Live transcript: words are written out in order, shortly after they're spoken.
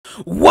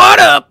What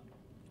up?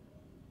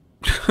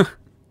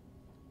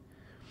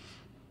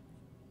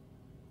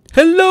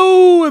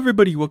 Hello,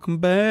 everybody. Welcome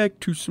back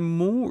to some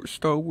more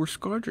Star Wars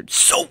Squadron.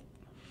 So,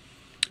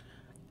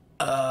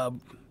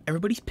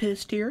 everybody's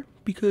pissed here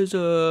because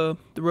the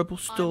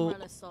rebels still.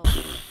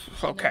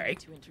 Okay.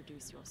 To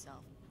introduce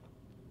yourself.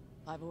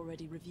 I've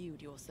already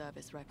reviewed your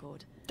service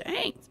record.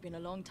 Dang. It's been a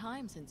long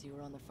time since you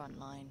were on the front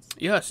lines.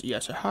 Yes,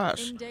 it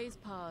has. In days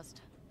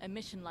past, a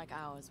mission like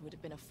ours would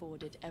have been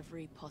afforded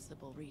every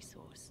possible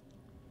resource.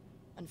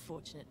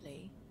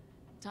 Unfortunately,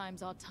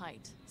 times are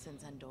tight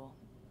since Endor.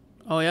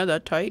 Oh yeah,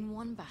 that tight. In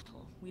one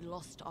battle, we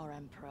lost our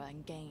Emperor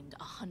and gained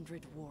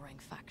 100 warring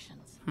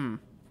factions.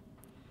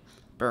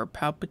 Emperor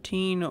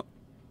Palpatine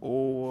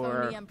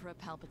or... Only Emperor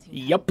Palpatine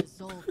Yep. had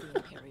dissolved the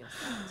Imperial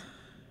Senate.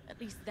 At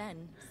least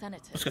then,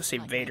 senators, I was gonna say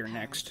like Vader my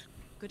parents, next.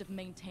 could have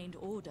maintained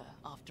order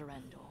after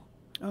Endor.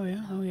 Oh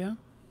yeah, oh yeah.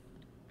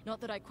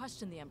 Not that I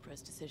question the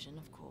Emperor's decision,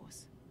 of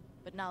course.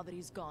 But now that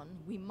he's gone,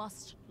 we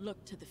must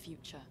look to the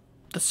future.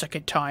 The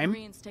second time.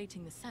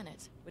 Reinstating the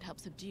Senate would help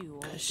subdue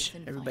all of this Because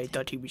infighting. everybody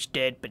thought he was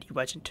dead, but he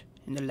wasn't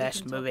in the last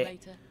We can talk movie.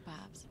 later,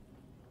 perhaps.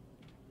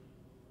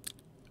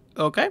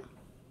 Okay.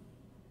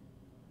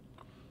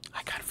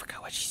 I kind of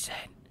forgot what she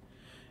said.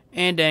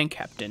 And then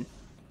Captain.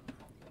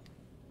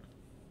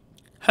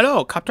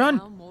 Hello, Captain.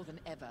 Now more than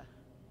ever,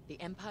 the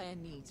Empire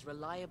needs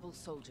reliable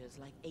soldiers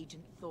like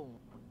Agent Thorn.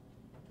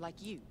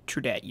 Like you.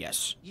 True that,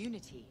 yes.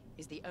 Unity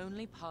is the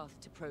only path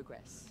to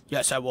progress.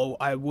 Yes, I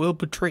will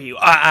betray you.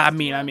 I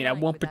mean, I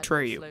won't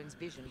betray you. Sloane's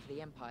vision for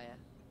the Empire.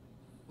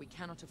 We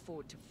cannot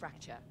afford to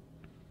fracture.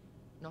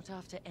 Not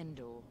after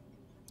Endor.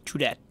 True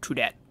that, true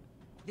that.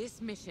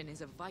 This mission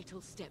is a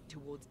vital step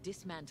towards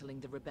dismantling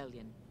the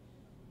rebellion.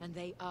 And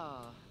they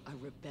are a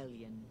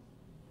rebellion.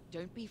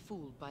 Don't be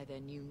fooled by their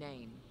new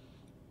name.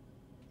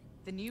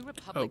 The New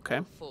Republic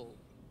will fall,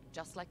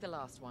 just like the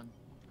last one.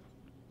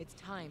 It's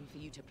time for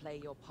you to play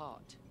your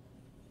part.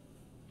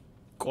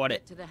 Got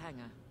Get it. to the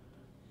hangar.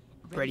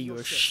 Ready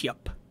your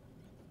ship.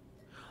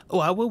 Oh,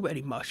 I will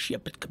ready my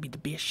ship. It's gonna be the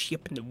best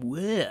ship in the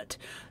world.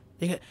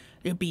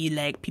 They'll be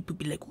like, people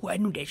be like, oh, I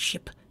know that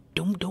ship.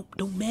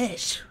 Don't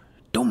mess.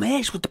 Don't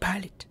mess with the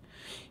pilot.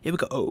 Here we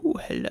go. Oh,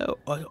 hello.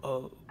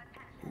 Oh,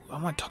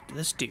 I want to talk to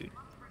this dude.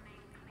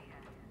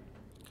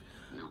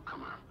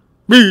 Newcomer.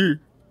 Me.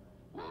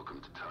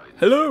 Welcome to Titan.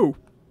 Hello.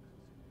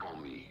 Call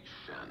me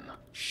Shen.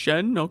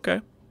 Shen,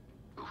 okay.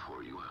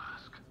 Before you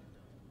ask,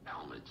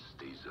 helmet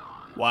stays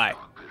on. Why?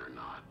 Cockpit or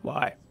not.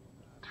 Why?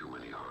 Too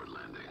many hard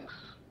landings.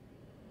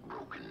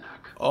 Broken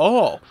neck.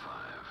 Oh. 5,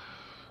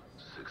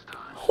 6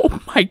 times. Oh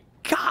my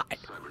God.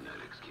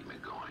 Cybernetics keep me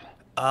going.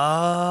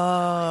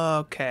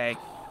 Okay.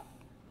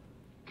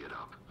 Get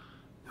up.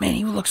 Man,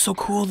 he would look so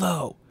cool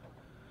though.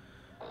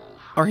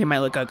 Or he might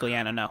look ugly,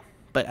 I don't know.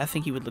 But I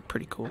think he would look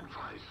pretty cool.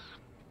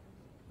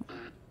 Advice.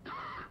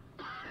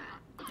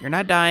 You're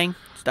not dying.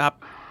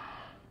 Stop.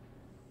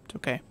 It's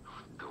okay.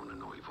 Don't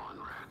annoy Von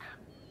Rack.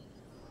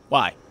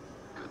 Why?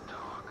 Good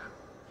dog.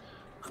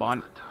 Von.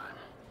 Good time.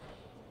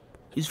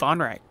 He's Von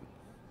Rack.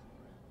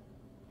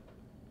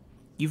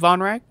 You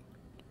Von Rack?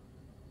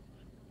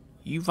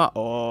 You Von.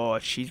 Oh,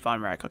 she's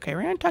Von Rack. Okay,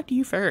 we're gonna talk to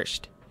you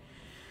first.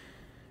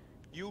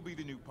 You'll be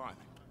the new pilot.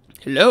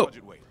 Hello.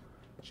 Budget waiter,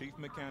 chief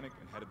mechanic,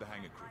 and head of the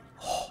hangar crew.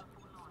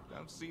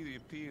 Don't see the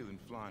appeal in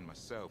flying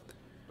myself,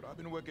 but I've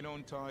been working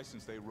on TIE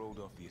since they rolled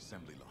off the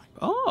assembly line.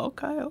 Oh,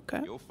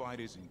 okay. Your fight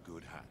is in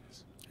good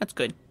hands. That's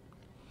good.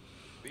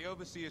 The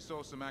Overseer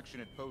saw some action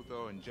at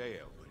Pothor and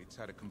JL, but it's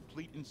had a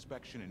complete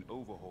inspection and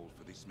overhaul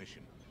for this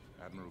mission.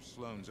 Admiral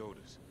Sloane's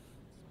orders.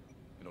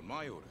 And on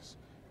my orders,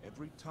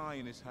 every tie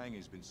in this hangar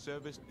has been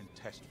serviced and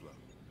test flown.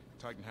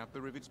 Tighten half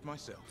the rivets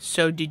myself.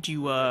 So did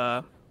you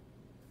Gotta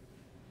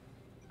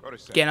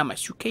say, get on my I don't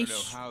suitcase?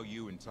 know how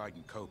you and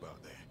Titan cope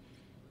out there.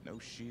 No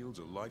shields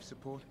or life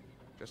support,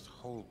 just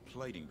whole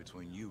plating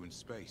between you and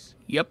space.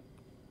 Yep,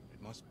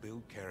 It must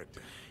build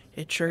character.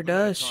 it sure I've met a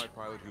does. TIE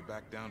pilot who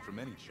backed down from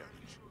any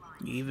challenge.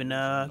 You even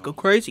go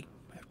crazy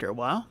after a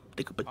while.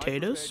 Think of I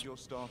potatoes. prepared your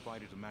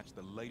starfighter to match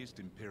the latest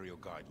Imperial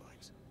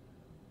guidelines.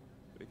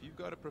 But if you've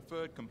got a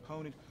preferred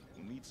component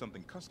or need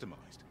something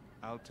customized,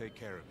 I'll take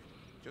care of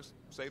it. Just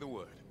say the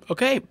word.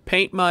 Okay,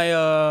 paint my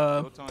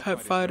TIE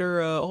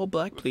fighter all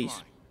black, Good please.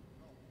 flying.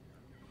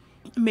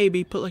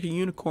 Maybe put like a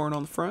unicorn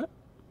on the front.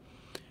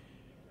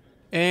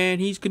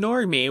 And he's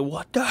ignoring me.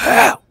 What the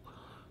hell?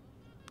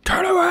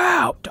 Turn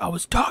around! I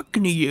was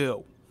talking to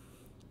you.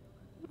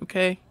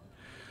 Okay.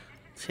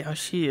 See how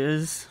she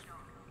is.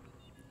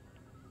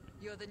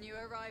 You're the new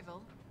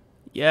arrival.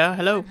 Yeah,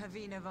 hello. I'm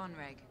Havina Von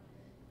Reg.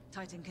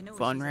 Titan can always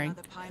Von use Reg,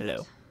 another pilot,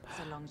 hello.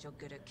 so long as you're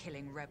good at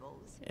killing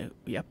rebels.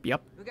 Yep.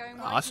 We're going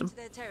right Awesome. into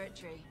their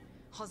territory,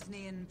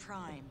 Hosnian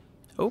Prime.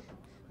 Oh,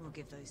 We'll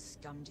give those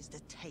scum just a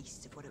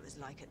taste of what it was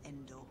like at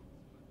Endor.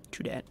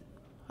 true that.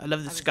 I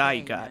love the I was sky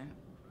there, you got. know,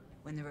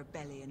 when the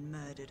rebellion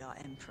murdered our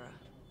emperor.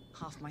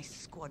 Half my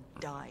squad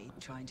died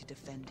trying to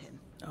defend him.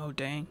 Oh,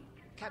 dang.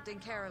 Captain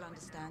Carroll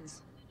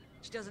understands.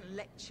 She doesn't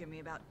lecture me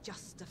about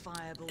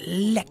justifiable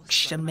Lecture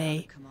force like my me.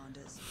 other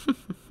commanders.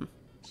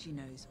 She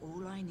knows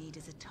all I need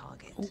is a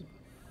target. Ooh.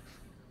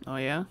 Oh,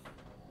 yeah?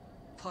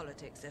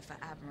 Politics are for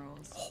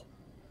admirals.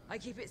 I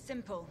keep it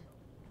simple.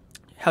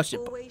 How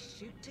simple? Always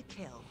shoot to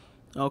kill.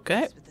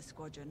 Okay. Mess with the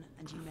squadron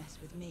and you mess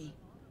with me.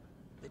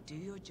 But do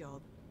your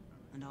job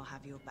and I'll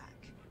have your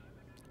back.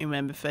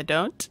 Remember if I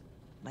don't?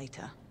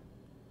 Later.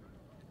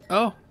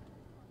 Oh.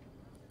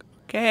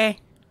 Okay.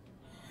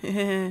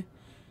 The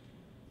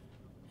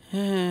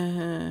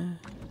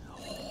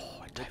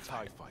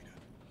TIE fighter.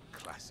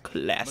 Classic.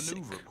 Classic.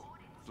 Maneuverable.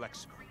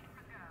 Flexible.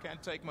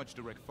 Can't take much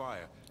direct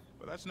fire,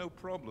 but that's no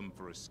problem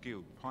for a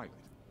skilled pilot.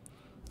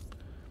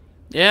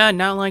 Yeah,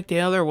 not like the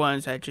other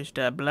ones that just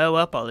blow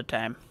up all the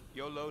time.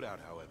 Your loadout,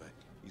 however,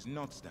 is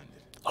not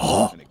standard.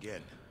 Oh. And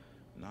again,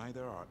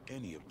 neither are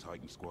any of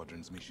Titan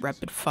Squadron's missions.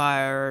 Rapid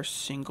fire,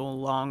 single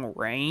long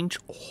range.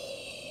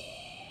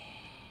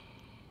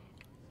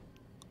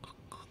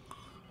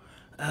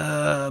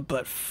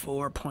 But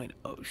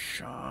 4.0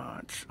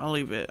 shots. I'll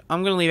leave it.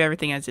 I'm gonna leave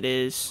everything as it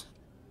is.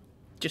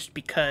 Just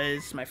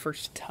because my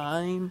first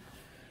time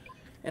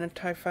in a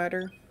TIE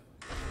fighter.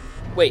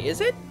 Wait, is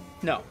it?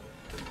 No.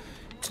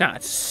 It's not.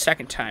 It's the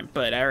second time,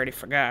 but I already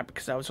forgot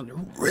because I was on the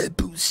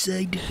rebel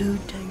side the whole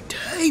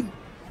time.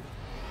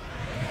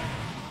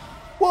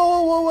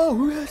 Whoa, whoa, whoa,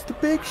 who has the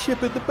big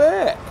ship in the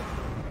back?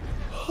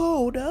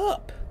 Hold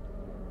up.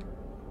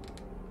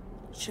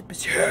 Ship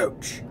is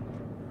huge.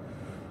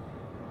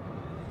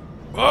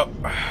 Oh,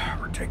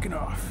 we're taking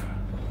off.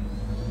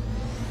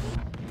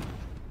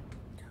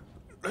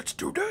 Let's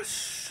do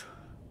this.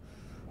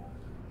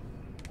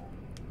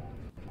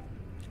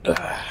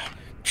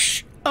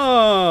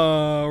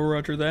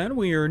 Roger that.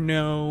 We are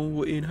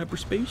now in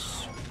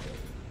hyperspace.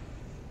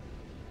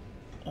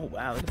 Oh,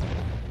 wow.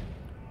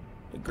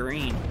 The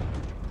green.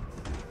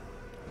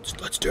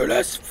 Let's do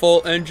this.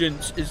 Full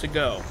engines is a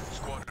go.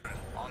 Squadron,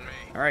 on me.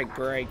 Alright,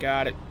 great.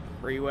 Got it.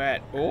 Where you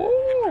at?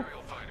 Oh!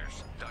 Imperial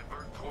fighters,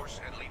 divert course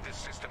and leave this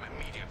system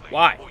immediately.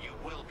 Why? Or you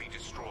will be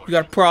destroyed. You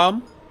got a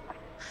problem?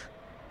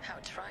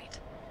 Howard's right.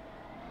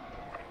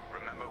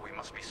 Remember, we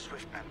must be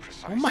swift and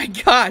precise. Oh my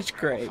gosh,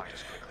 great.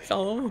 It's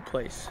all over the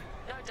place.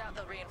 No doubt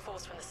they'll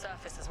reinforce from the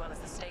surface as well as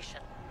the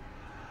station.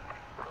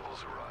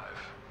 Rebels arrive.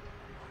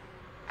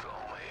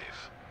 Don't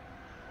leave.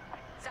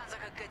 Sounds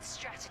like a good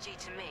strategy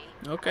to me.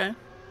 Okay.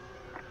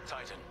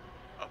 Titan,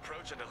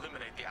 approach and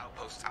eliminate the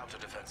outpost's outer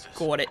defenses.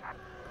 Got it.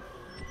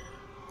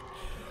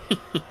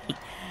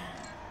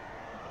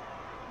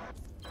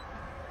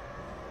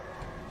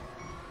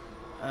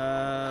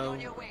 On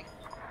your way.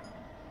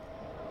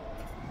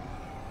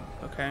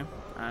 Okay.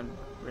 I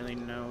really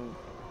know.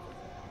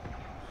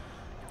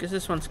 Because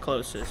this one's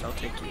closest. I'll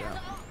take you out.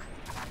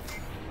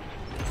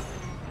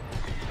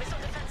 Missile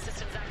defense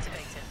systems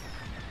activated.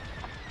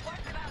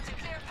 Wipe them out to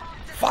clear a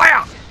path to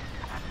Fire!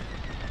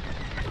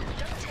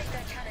 Don't take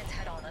their cannons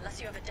head on unless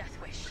you have a death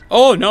wish.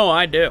 Oh, no,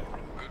 I do.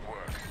 Good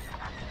work.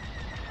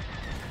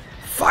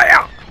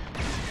 Fire!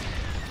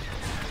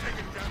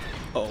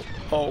 Oh,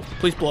 oh,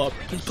 please blow up.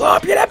 Please blow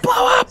up. You didn't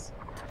blow up!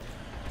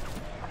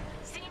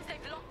 Seems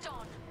they've locked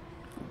on.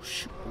 Oh,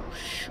 shoot, oh,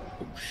 shoot,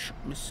 oh, shoot.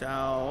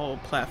 Missile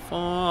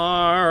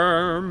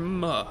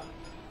platform. Nice.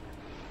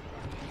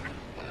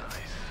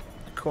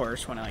 Of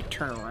course, when I like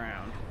turn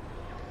around.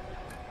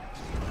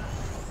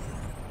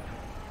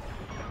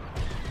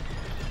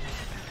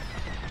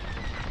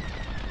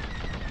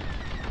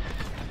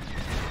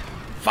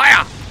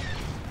 Fire!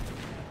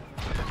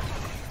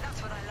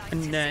 That's what I like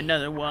And to then see.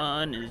 another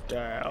one is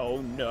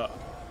down.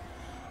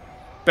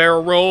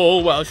 Barrel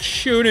roll while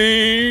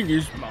shooting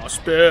is my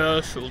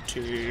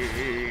specialty.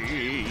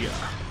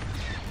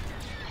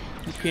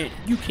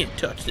 You can't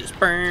touch this.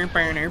 Burn,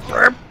 burn,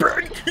 burn,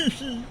 burn.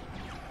 Enemy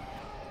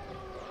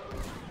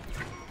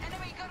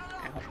got a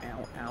lock. Ow,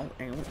 ow, ow,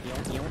 ow,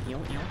 ow,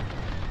 ow,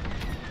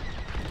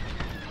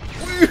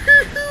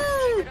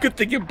 ow. Good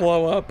thing you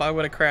blow up. I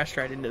would have crashed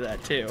right into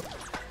that too.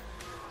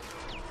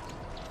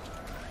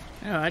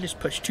 Oh, I just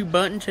pushed 2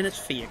 buttons and it's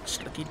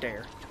fixed. Looky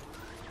there.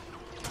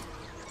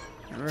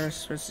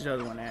 Where's the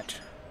other one at?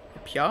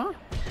 Up here?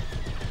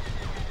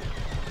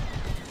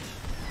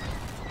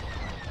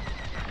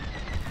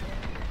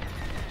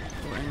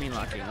 Oh, enemy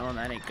locking. Oh,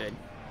 that ain't good.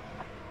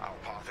 Our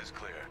path is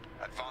clear.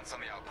 Advance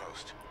on the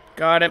outpost.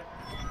 Got it.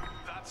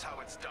 That's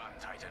how it's done,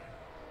 Titan.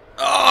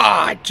 Oh,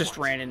 I just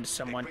ran into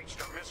someone. They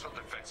breached our missile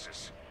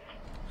defenses.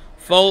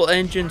 Full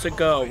engines a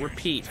go.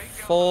 Repeat.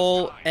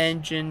 Full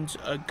engines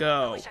a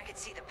go. Wish I could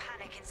see the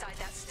panic inside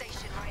that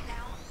station right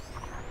now.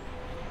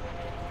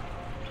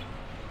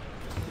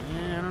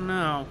 I don't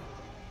know.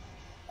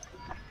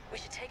 We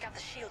should take out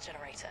the shield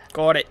generator.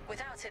 Got it.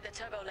 Without it, the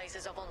turbo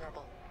lasers are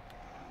vulnerable.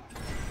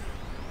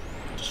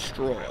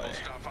 Destroy. Rebel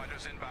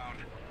starfighters inbound.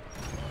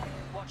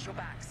 Watch your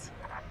backs.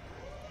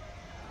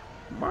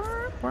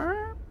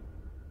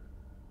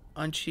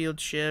 Unshield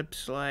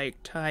ships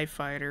like TIE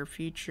Fighter,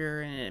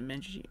 Future, and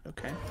Menji.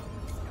 Okay.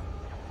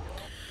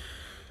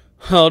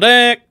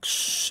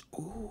 Huldex.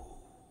 Ooh.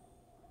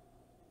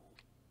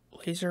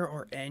 Laser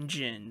or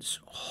engines?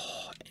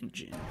 Oh,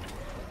 engine.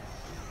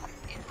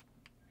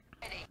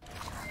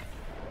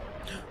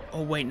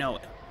 Oh, wait, no.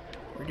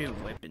 We're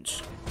doing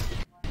weapons.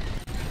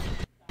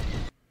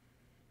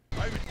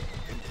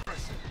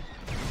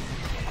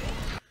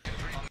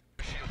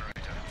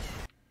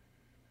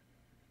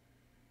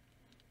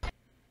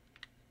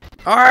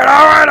 Alright,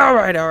 alright,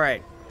 alright,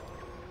 alright.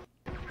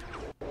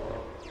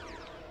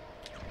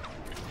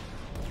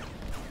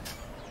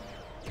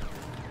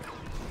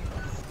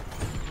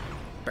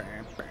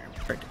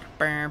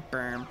 Bam,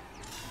 bam.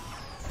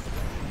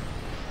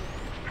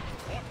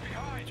 Walk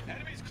behind.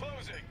 Enemies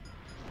closing.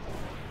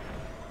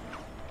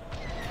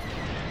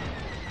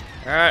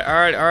 Alright,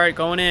 alright, alright,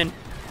 going in.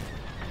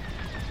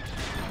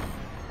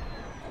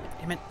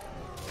 Damn it.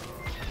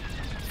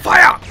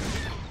 Fire!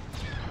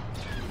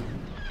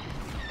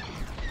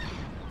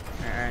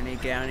 Alright, I need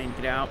to get out, I need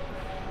to get out.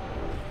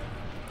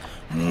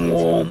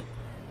 Whoa.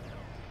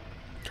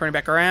 Turn it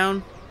back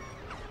around.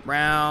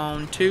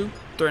 Round 2.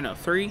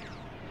 3.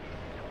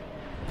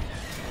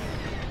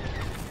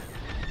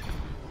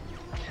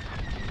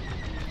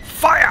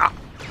 Fire!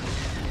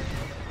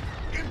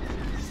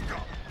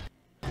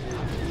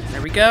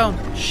 There we go.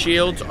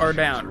 Shields are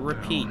down.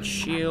 Repeat,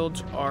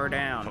 shields are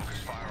down. Focus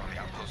fire on the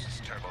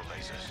outpost's turbo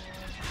lasers.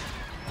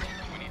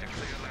 We need a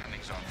clear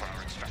landing zone for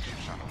our extraction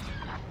shuttle.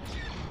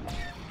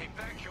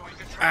 Evacuate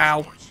the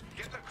transports.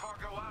 Get the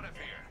cargo out of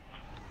here.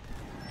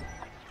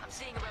 I'm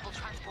seeing a rebel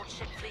transport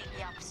ship fleeing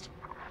the outpost.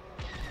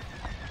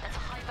 That's a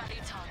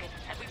high-value target,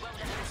 and we won't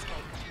let it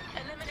escape.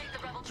 Eliminate the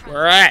rebel transport.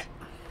 Where at?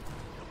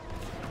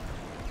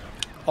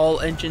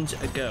 All engines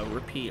a go.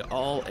 Repeat,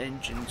 all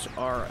engines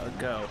are a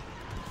go.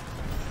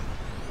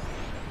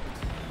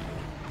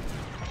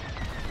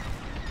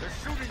 They're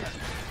shooting us.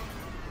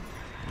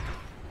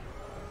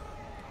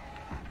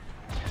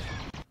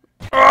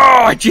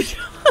 Oh, I just...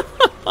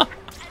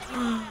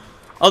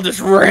 I'll just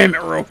ram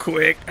it real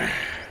quick.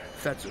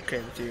 If that's okay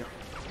with you.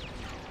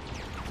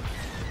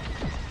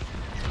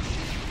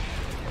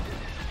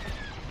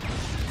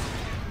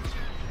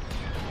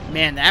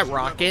 Man, that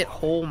rocket,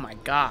 oh my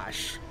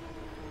gosh.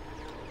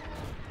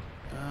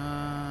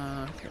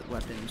 Okay,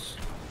 weapons.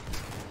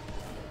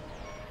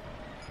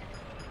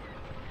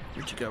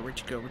 Where'd you go? Where'd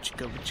you go? Where'd you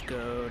go? Where'd you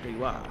go? There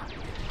you are.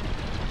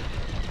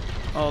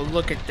 Oh,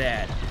 look at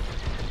that.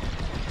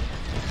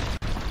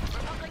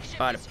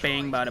 Bada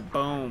bang, bada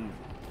boom.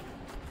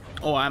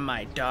 Oh, I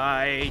might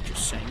die.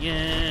 Just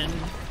saying.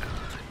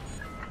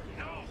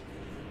 No.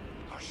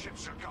 Our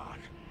ships are gone.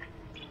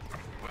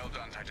 Well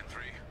done, Titan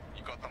 3.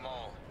 You got them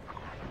all.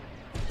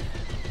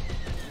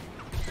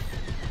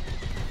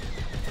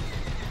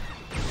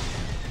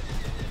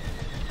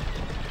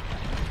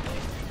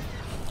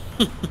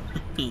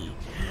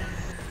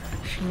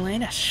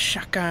 Shalena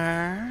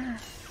sucker.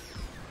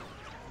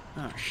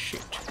 Oh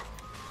shit.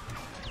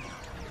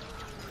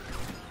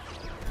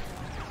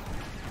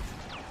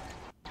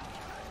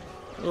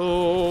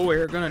 Oh,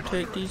 we're gonna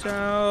take these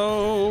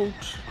out.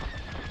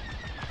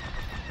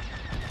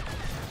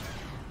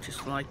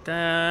 Just like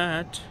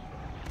that.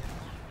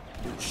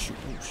 Oh shoot,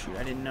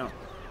 I didn't know.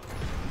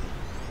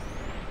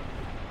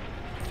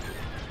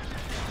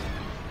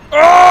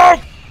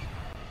 Oh!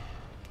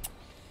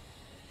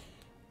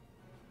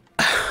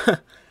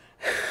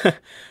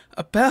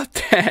 About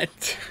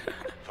that.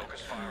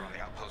 Focus fire on the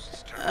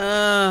outpost's turbo.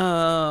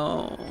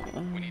 Oh.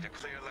 We need a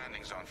clear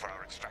landing zone for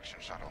our extraction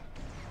shuttle.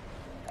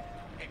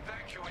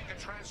 Evacuate the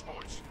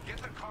transports. Get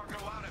the cargo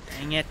out of here.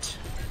 Dang it.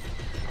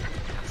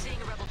 I'm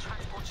seeing a rebel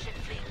transport ship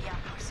fleeing the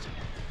outpost.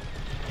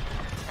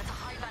 That's a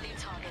high-value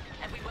target,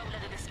 and we won't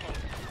let it escape.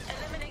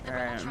 Eliminate the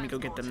Alright, rebel let me go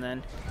get them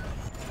then.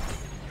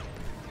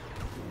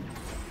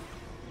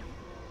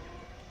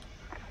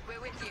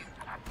 We're with you.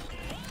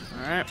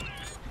 Alright.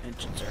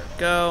 Engines are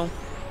go.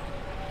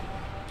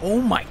 Oh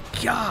my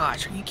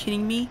gosh, are you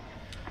kidding me?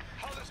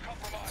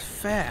 It's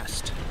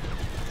fast.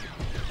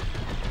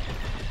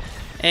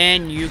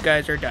 And you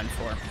guys are done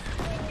for.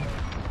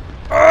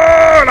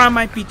 Oh, and I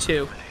might be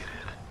too.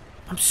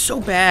 I'm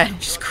so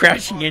bad just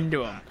crashing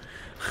into them.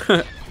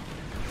 Ow,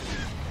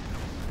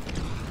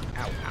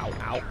 ow,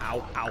 ow,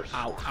 ow, ow,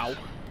 ow, ow.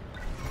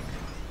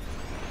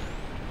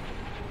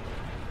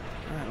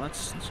 Alright,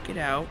 let's get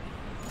out.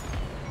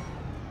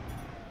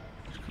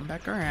 Come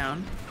back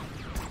around.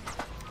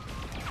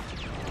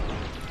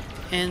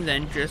 And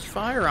then just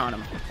fire on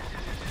them.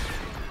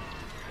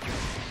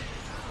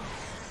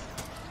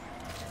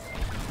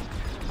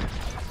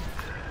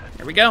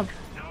 There we go. No.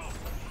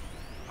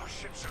 Our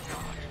ships are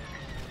gone.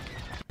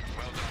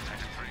 Well done,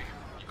 Titan 3.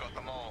 You got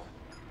them all.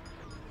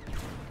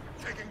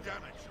 Taking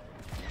damage.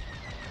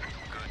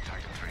 Good,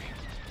 Titan 3.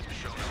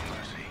 Show no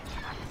mercy.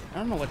 I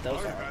don't know what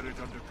those I are. had it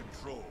under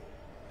control.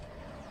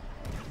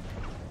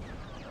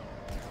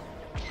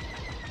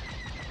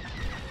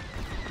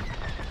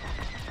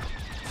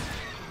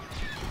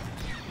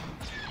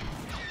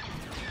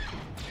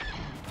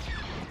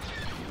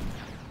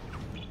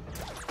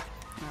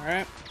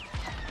 Alright.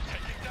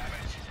 Taking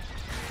damage.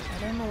 I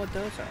don't know what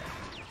those are.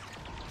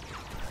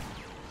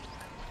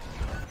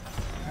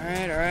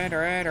 Alright, alright,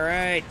 alright,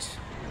 alright.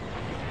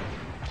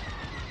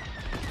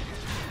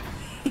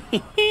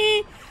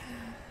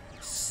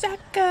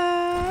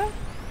 Sucker!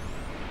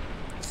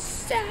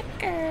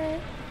 Sucker!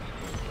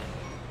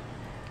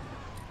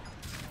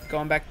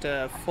 Going back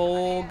to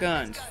full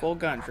guns,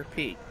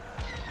 repeat.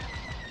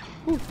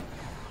 Whew.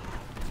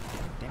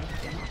 Damn it,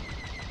 damn it.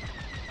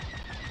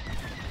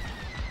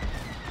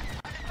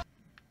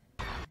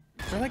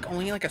 like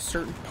only like a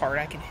certain part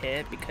I can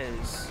hit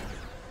because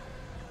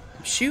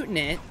I'm shooting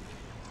it.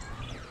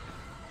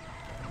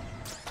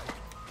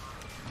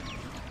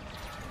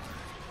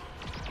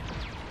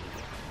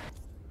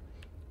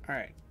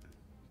 Alright.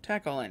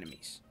 Attack all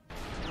enemies.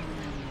 There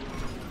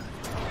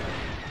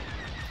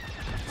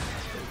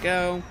we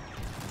go.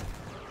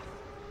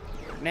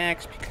 You're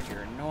next because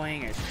you're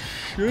annoying as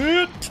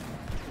shit.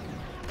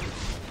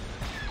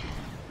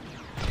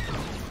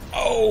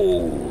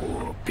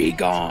 Oh, be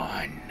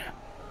gone.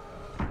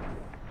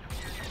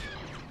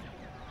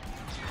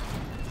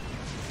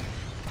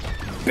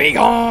 Be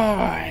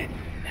gone.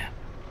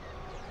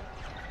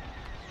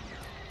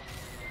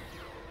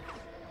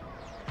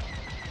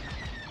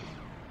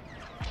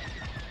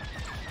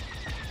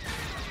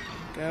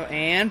 Go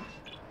and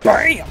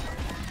bam.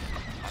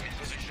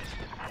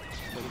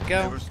 There we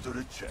go. Never stood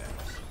a chance.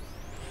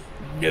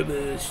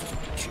 Never stood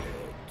a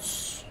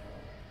chance.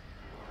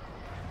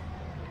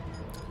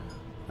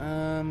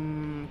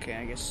 Okay,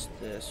 I guess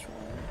this one.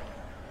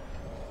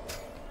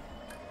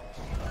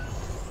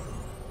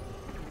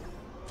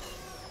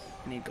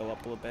 I need to go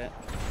up a little bit.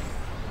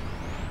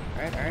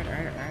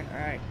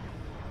 Alright.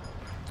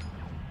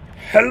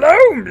 Hello,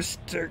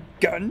 Mr.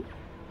 Gun.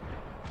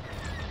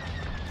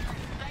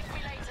 Thank me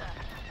later.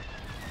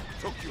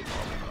 Took you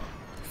long enough.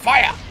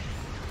 Fire!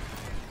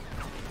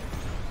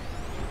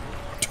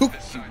 Took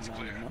This you side's long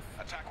clear. enough.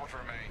 Attack what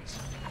remains.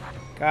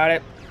 Got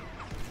it.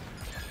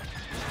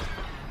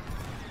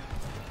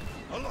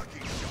 A lucky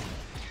shot.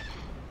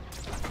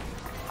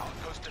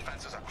 Outpost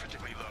defenses are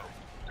critically low.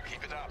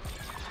 Keep it up.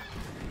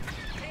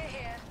 Clear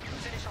here.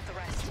 Finish off the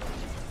rest.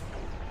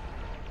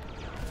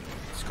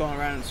 Just going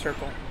around in a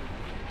circle.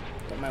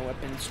 Let my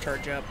weapons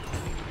charge up.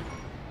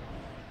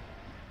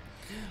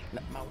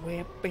 Let my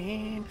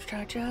weapons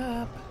charge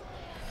up.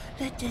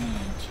 Let them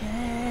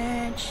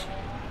charge.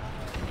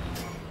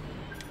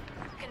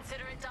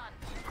 Consider it done.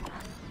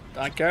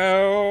 Thank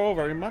you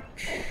very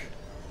much.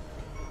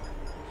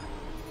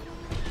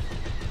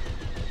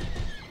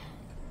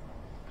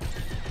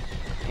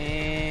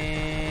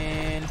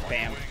 And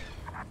bam.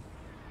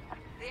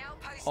 The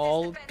outpost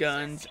All is defenseless.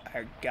 guns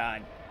are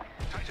gone.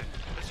 Titan,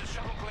 this is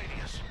Shuttle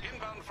Gladius,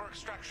 inbound for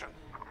extraction.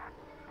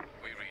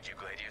 We read you,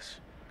 Gladius.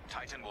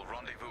 Titan will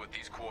rendezvous at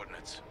these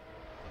coordinates.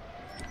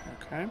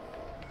 Okay.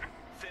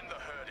 Thin the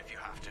herd if you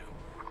have to.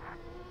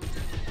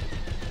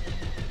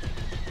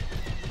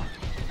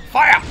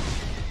 Fire!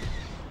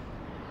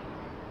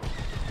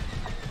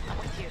 I'm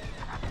with you.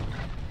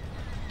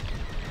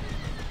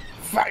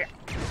 Fire!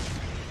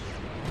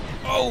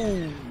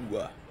 Oh!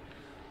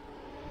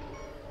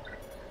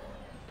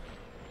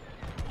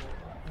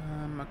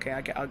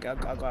 Okay, I'll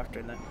go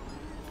after them.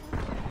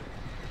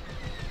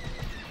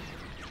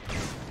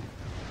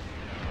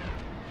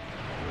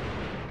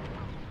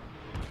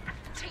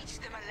 Teach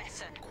them a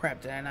lesson.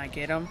 Crap, did I not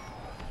get him?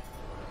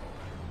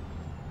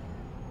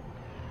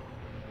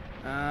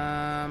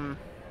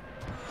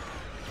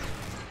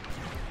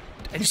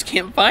 I just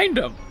can't find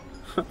him.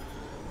 There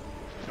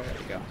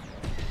we go.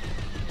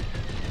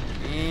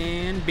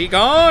 And be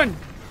gone!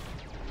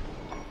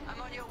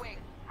 I'm on your wing.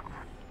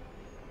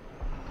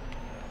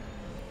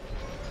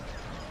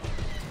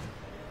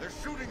 They're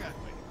shooting at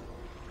me.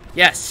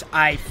 Yes,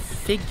 I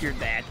figured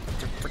that.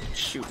 They're freaking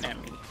shooting at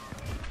me.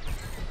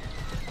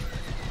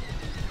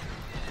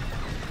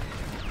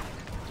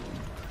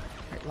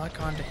 Alright,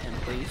 lock onto him,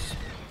 please.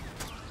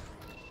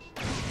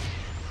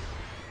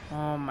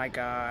 Oh my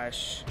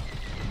gosh.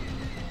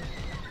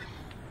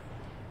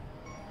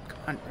 Come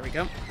on, there we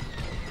go.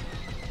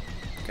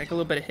 Take a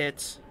little bit of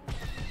hits.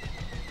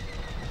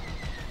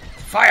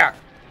 Fire!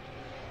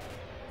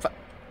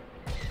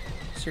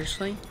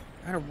 Seriously?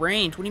 Out of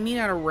range? What do you mean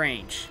out of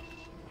range?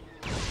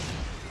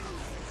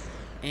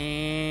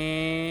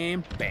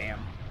 And bam.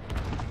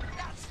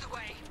 That's the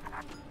way.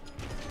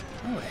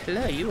 Oh,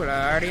 hello, you were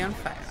already on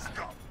fire.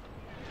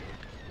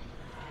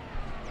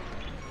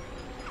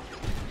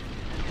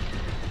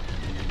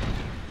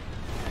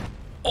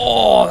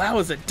 Oh, that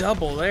was a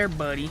double there,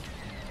 buddy.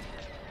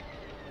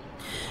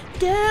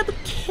 Double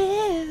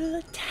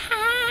kill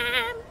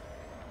time.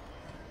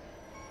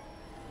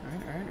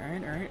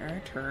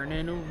 Alright.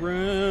 Turning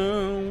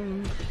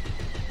around.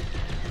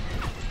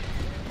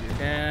 You're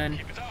done.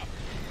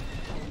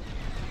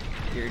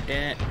 You're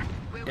done.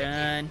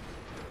 Done.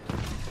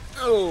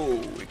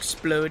 Oh,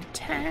 explode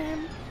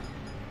time.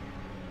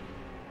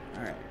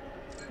 Alright.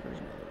 Where's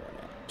another one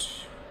at?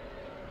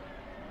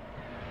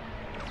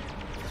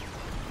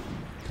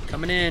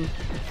 Coming in.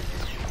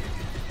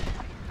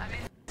 I'm in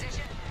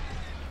position.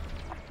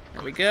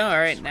 There we go.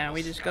 Alright, now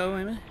we just go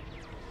in.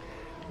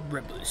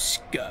 Rebel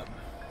scum.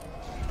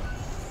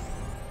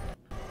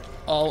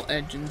 All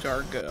engines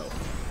are go.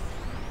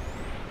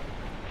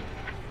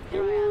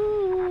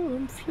 Ooh,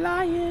 I'm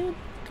flying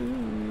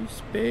through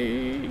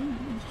space.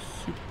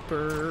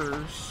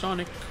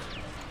 Supersonic.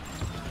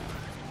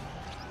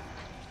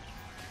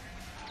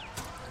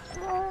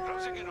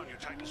 Closing in on you,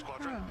 Titan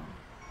Squadron.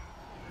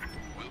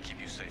 We'll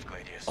keep you safe,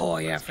 Gladius. Oh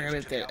yeah, I Let's forgot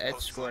use about to the that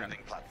outpost Squadron.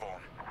 landing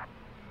platform.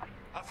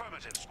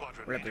 Affirmative,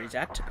 Squadron Wherever leader. he's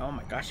at. Oh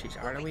my gosh, he's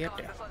all the way up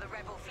there. Before the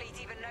rebel fleet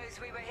even knows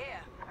we were here.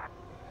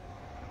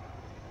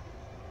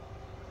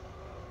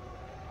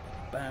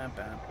 Bam,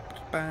 bam,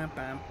 bam,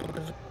 bam,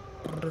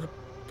 bam.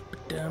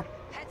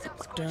 Heads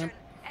up, Squadron.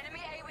 Enemy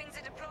A-wings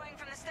are deploying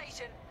from the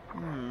station.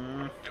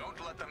 Don't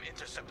let them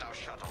intercept our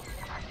shuttle.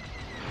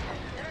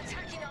 They're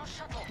attacking our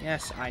shuttle.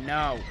 Yes, I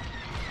know.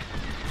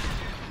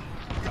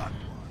 Got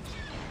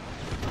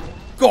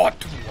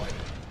Got one.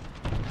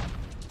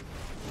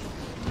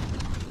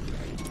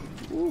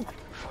 Ooh.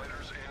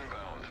 fighters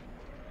inbound.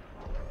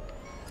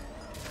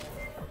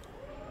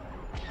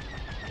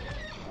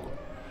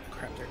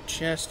 Crap, they're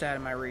just out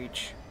of my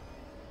reach.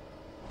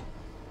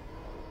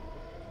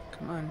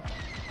 Come on.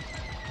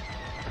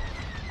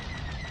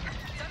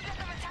 Don't let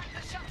them attack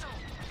the shuttle.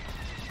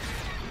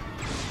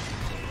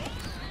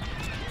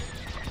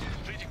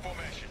 Completing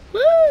formation.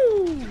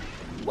 Woo!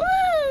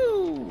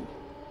 Woo!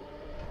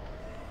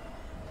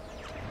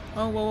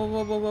 Oh, whoa,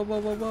 whoa, whoa, whoa, whoa,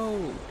 whoa,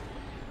 whoa.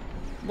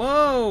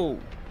 Whoa!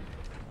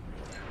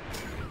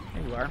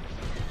 There you are.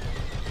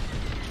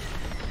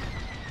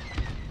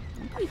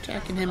 Are you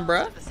attacking him,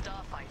 bruh? The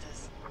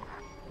starfighters.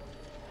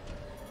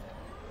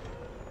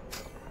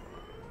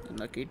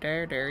 Looky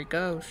there, there he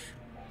goes.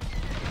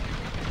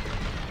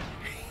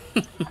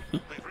 They've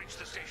reached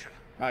the station.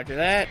 Roger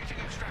that.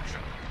 Getting extraction.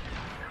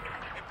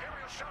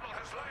 Imperial shuttle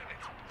has landed.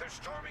 They're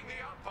storming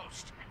the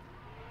outpost.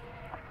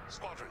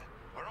 Squadron,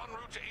 we're en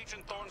route to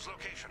Agent Thorne's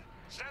location.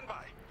 Stand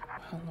by.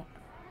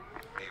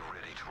 Be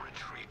ready to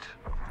retreat.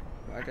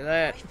 Roger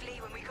that. We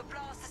flee when we could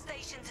blast the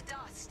station to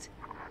dust.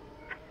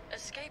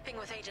 Escaping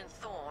with Agent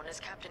Thorne is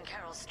Captain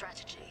Carroll's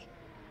strategy.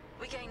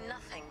 We gain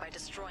nothing by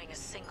destroying a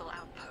single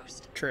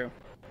outpost. True.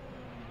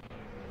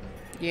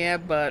 Yeah,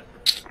 but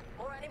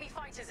More enemy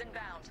fighters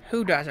inbound.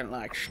 who doesn't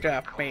like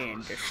stuff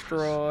being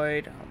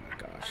destroyed? Oh my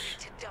gosh.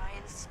 To die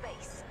in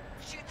space.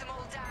 Shoot them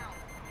all down.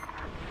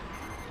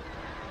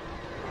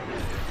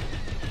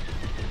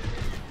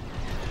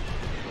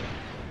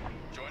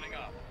 Joining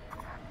up.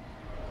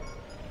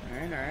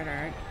 Alright, alright,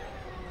 alright.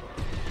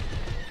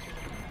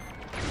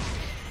 I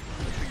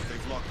think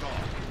they've locked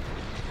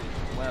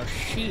on. Well,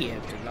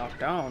 shit, they're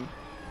locked on.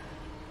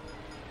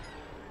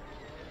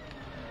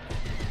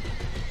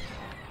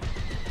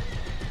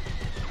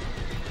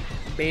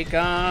 Big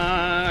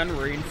on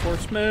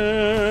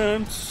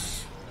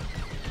reinforcements.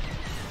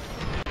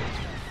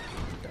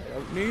 I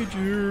don't need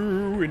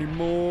you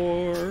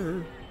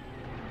anymore.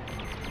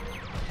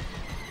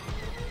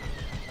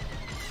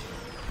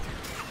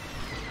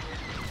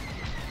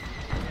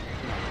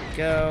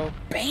 Go.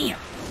 Bam!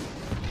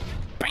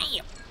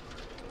 Bam!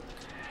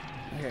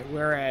 Okay,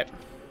 we're at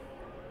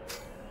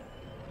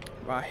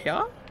right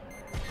here.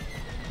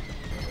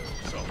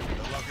 So,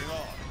 they're locking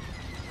on.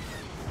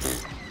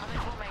 I'm in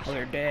formation. Oh,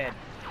 they're dead.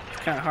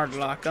 It's kind of hard to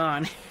lock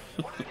on.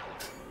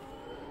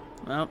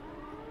 Well,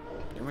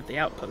 they're with the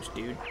outpost,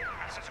 dude.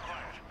 Assets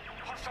acquired.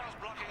 Hostiles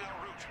blocking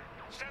our route.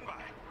 Stand by.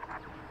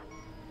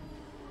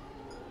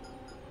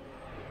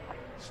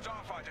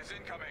 Starfighters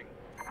incoming.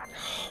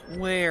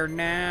 Where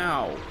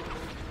now?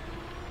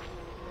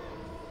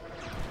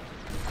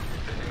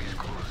 Enemies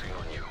closing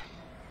on you.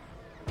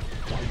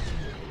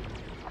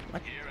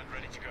 What? Here and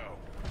ready to go.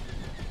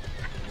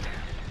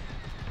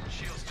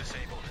 Shields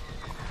disabled.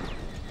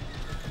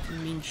 What do you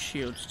mean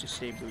shields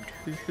disabled?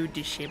 Who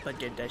disabled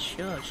the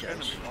shields?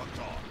 Enemy locked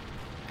on.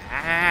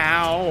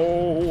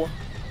 Ow!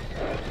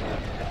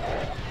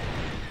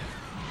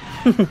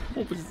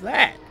 What was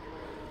that?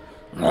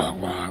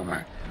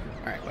 Alright,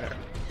 whatever.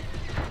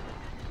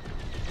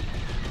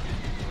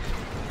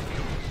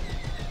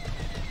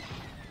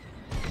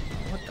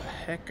 What the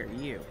heck are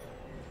you?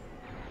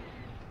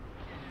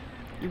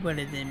 You're one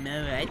of them,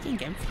 I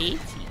think I'm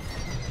fancy.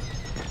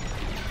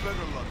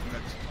 Better luck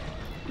next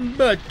time.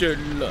 Better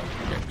luck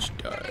next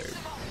time.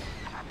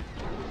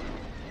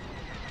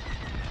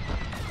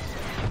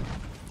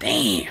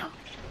 Damn!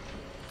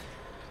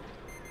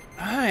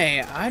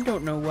 I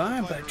don't know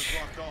why, but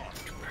Fighters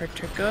locked on.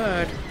 pretty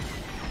good.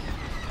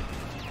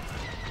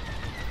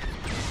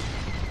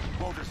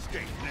 Won't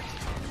escape next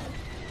time.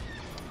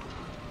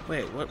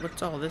 Wait,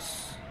 what's all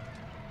this?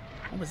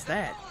 What was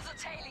that? Rebels are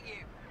tailing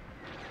you.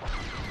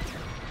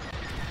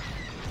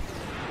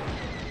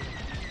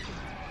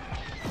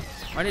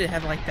 Why did it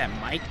have like that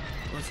mic?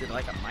 Was it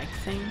like a mic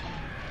thing?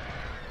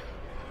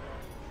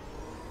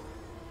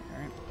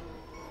 Alright.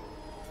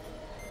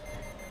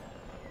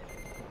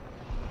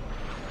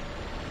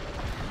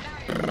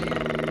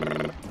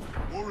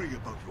 Worry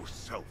about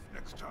yourself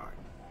next time.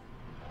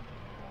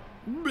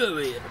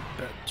 Worry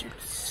about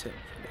yourself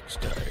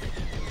next time.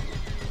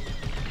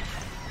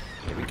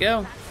 Here we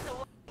go.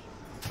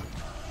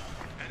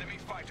 Enemy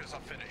fighters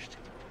are finished.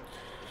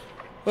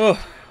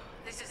 Oh,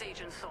 This is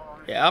Agent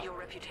Thorne. Yep. Your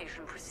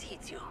reputation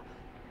precedes you.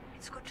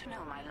 It's good to know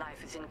my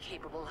life is in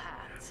capable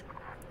hands.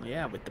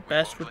 yeah, with the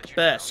best, with the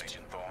best.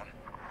 Agent Thorne.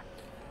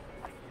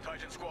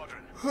 Titan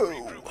Squadron.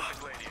 Regroup with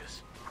the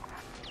Gladius.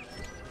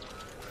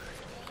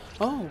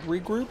 Oh,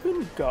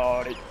 regrouping?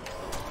 Got it.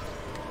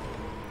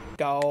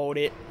 Got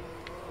it.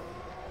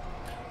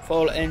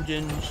 Full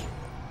engines.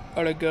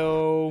 Gotta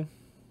go.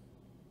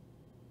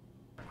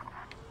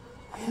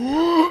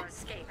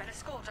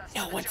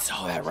 No one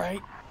saw that,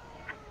 right?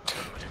 I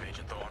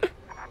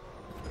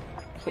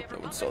hope no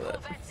one saw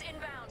that.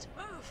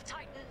 Move,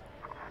 Titan.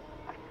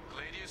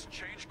 Gladius,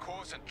 change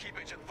course and keep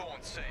Agent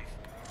Thorne safe.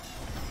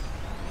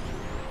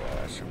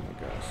 Gosh, oh my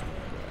gosh, oh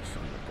my gosh,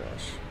 oh my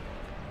gosh.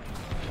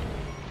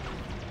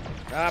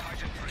 Stop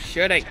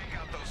shooting. Take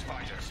out those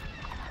fighters.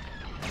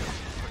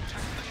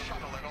 Protect the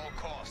shuttle at all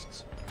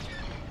costs.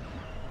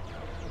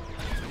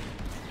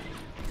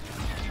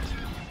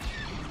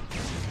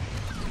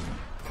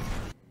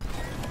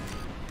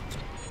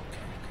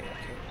 Okay.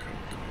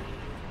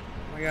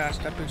 Oh my gosh,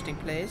 stop boosting,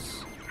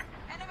 please.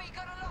 Enemy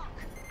got a lock.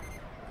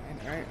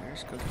 Alright,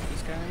 let's go get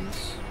these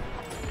guys.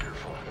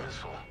 Careful,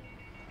 missile.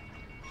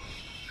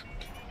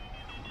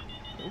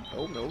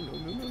 Oh, no.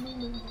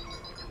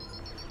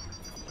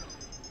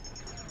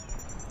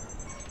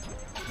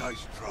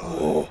 Nice try.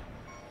 Oh.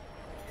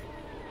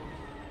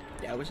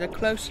 That was a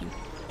closey.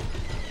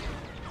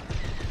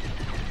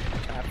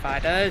 TIE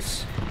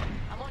fighters.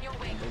 I'm on your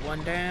way. Number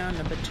 1 down,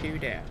 number 2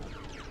 down.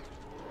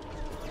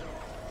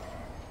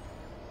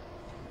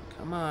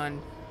 Come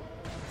on.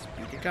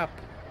 Speed it up.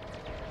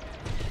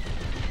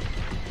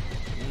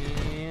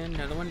 And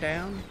another one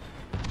down.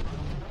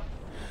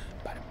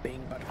 Bada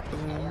bing, bada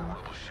boom.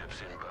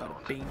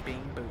 Bada bing,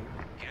 bing, boom.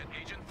 Get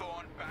Agent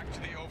Thorne back to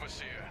the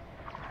Overseer.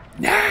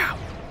 Now!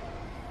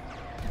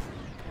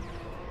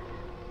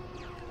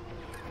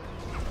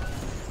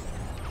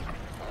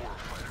 More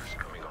fighters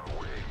coming our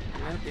way.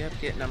 Yep,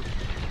 getting them.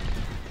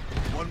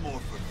 One more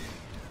for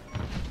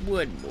me.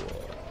 One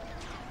more.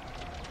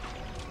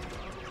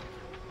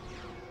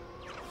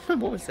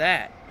 What was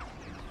that?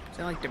 Is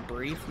that like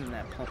debris from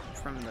the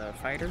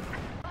fighter?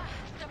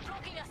 They're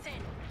blocking us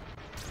in.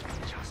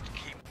 Just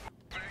keep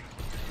moving.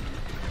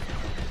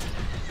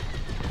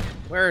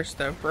 Where's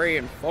the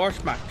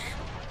reinforcements?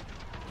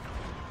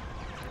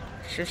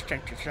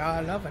 Assistant is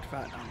all over it. Oh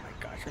my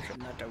gosh, there's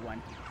another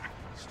one.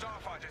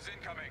 Starfighters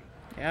incoming.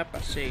 Yep, I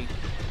see.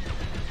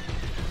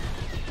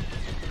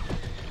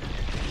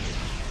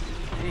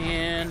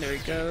 And there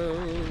he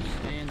goes.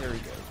 And there he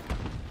goes.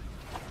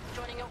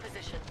 Joining your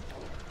position.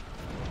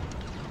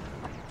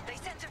 They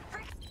sent a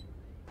freak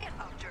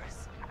after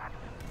us.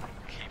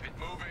 Keep it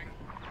moving.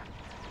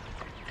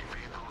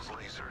 Evade those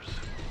lasers.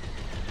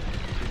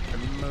 Keep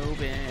them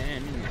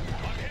moving.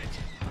 One hit.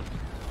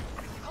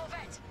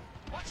 Corvette,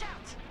 watch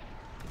out.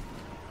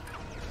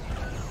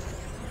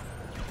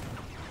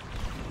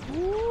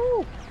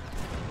 Woo!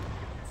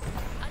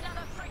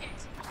 Another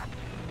frigate.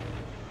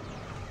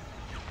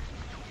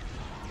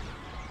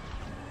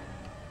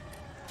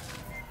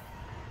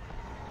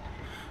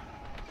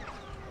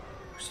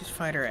 Where's this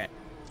fighter at?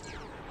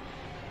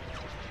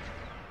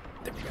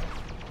 There we go.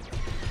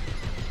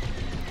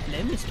 Hello,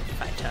 Mr.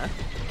 Fighter.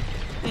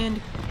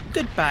 And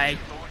goodbye.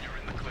 Thorne, you're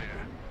in the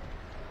clear.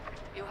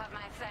 You have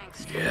my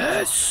thanks.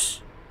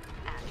 Yes!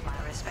 And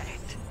my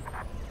respect.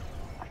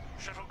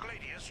 Shuttle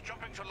Gladius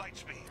jumping to light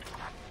speed.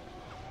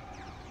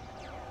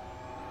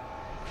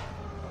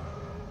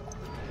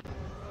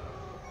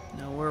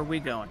 Now where are we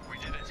going? We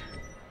did it.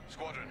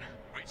 Squadron,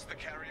 reach the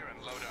carrier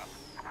and load up.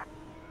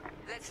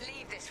 Let's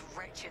leave this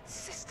wretched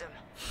system.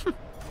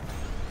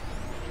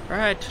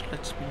 Alright,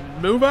 let's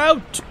move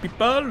out,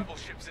 people! Rebel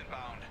ships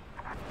inbound.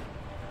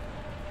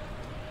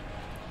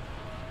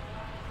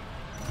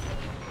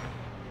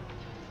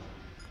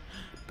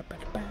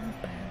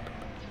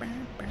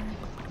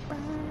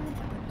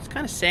 It's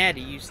kind of sad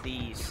to use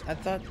these. I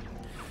thought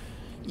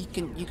you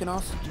can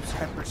also use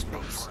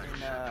hyperspace in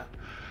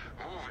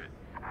Move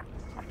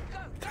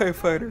it. TIE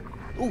Fighter.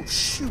 Oh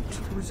shoot!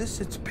 The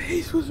resistance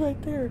base was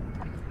right there.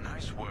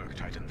 Nice work,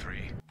 Titan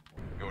 3.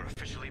 You're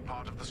officially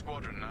part of the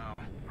squadron now.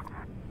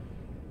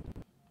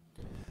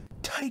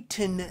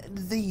 Titan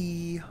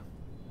the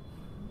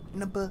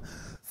number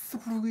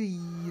 3.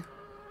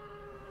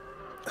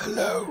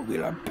 Hello, we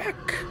are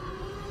back.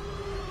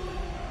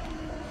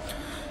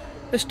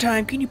 This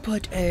time, can you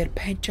put a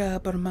paint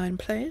job on mine,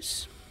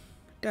 please?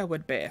 That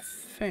would be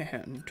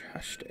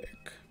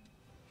fantastic.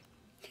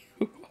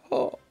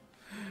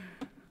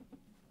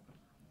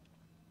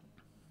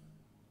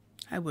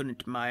 I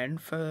wouldn't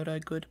mind for a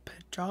good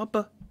paint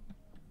job.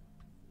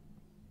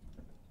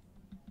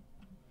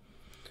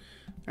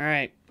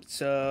 Alright,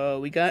 so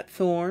we got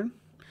Thorne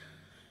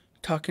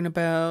talking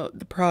about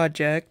the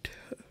project.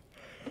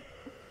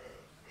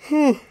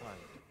 Oh,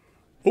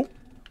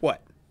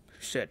 what?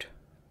 Shit.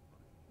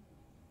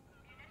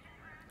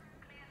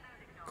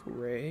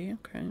 Gray,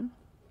 okay.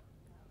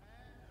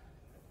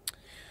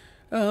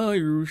 Oh,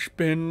 you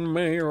spin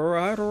me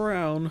right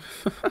around.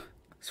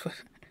 That's what...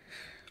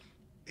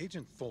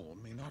 Agent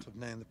Thorne may not have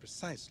known the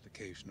precise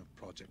location of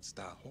Project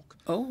Starhawk,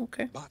 Oh,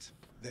 okay. but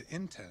the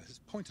intel has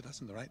pointed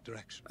us in the right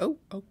direction. Oh.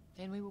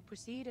 Then we will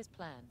proceed as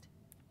planned.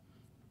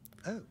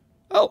 Oh,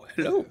 Oh,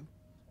 hello.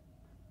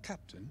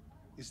 Captain,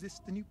 is this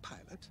the new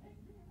pilot?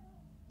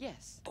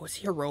 Yes. Oh, is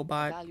he a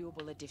robot?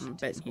 Valuable addition I'm to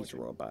the betting he's a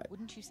squadron, robot.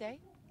 Wouldn't you say?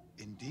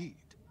 Indeed.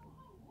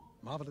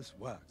 Marvelous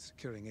work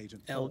securing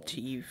Agent Thorne.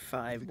 LT514.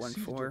 You've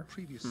exceeded your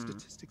previous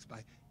statistics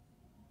by...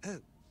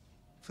 Oh,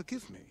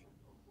 forgive me.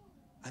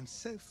 I'm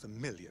so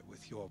familiar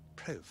with your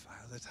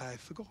profile that I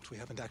forgot we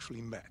haven't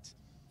actually met.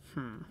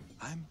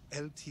 I'm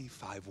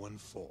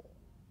LT514,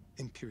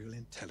 Imperial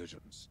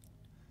Intelligence.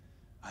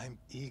 I'm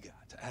eager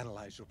to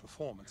analyze your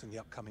performance in the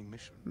upcoming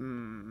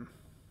mission.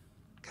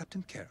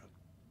 Captain Carroll,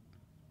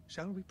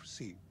 shall we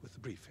proceed with the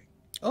briefing?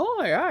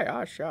 Oh,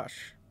 yeah,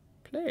 yes.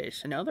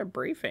 Please, another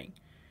briefing.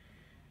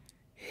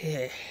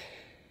 Hello.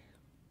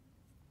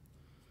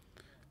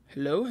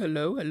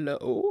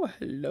 Oh,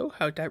 hello.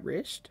 How'd that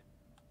wrist?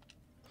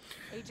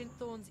 Agent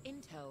Thorne's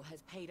intel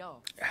has paid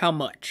off. How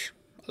much?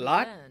 A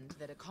lot? We learned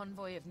that a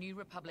convoy of New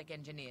Republic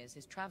engineers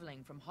is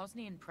traveling from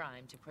Hosnian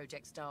Prime to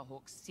Project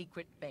Starhawk's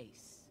secret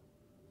base.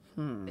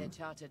 Their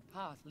charted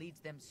path leads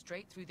them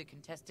straight through the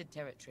contested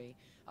territory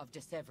of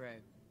Desevro.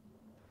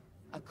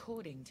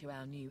 According to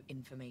our new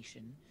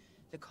information,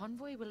 the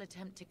convoy will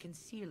attempt to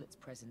conceal its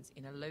presence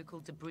in a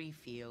local debris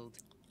field.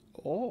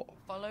 Oh.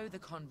 Follow the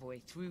convoy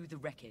through the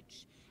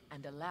wreckage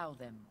and allow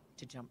them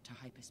to jump to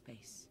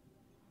hyperspace.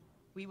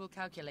 We will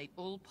calculate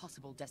all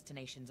possible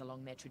destinations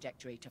along their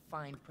trajectory to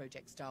find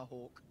Project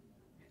Starhawk.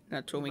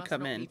 That's when we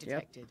come in.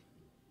 Yep.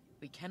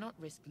 We cannot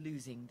risk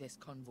losing this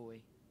convoy.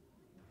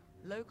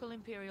 Local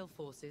Imperial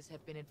forces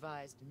have been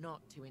advised not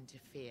to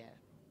interfere.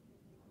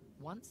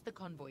 Once the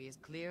convoy is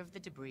clear of the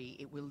debris,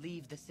 it will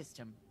leave the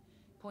system,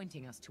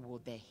 pointing us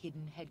toward their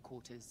hidden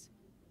headquarters.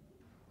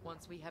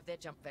 Once we have their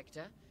jump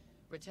vector,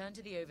 return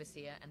to the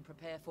Overseer and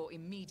prepare for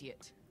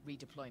immediate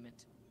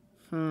redeployment.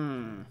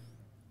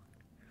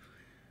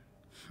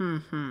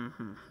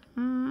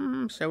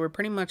 So we're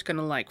pretty much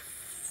gonna, like,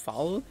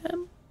 follow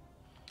them?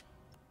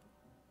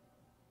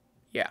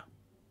 Yeah.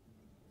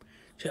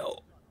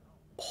 So...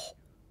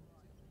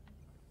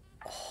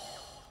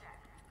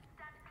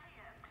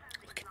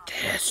 Look at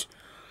this.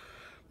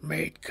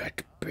 Mate got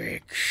the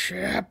big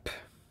ship.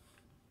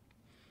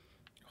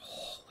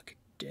 Oh, look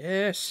at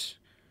this.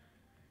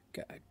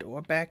 Got a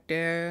door back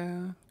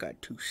there.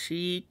 Got 2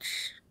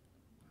 seats.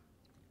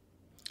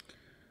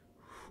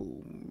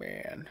 Oh,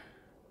 man.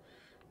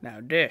 Now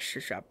this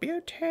is a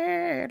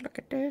beauty. Look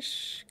at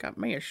this. Got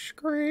me a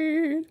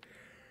screen.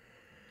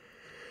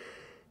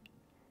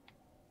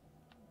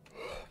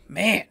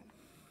 Man.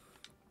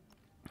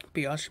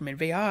 Be awesome in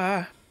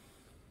VR.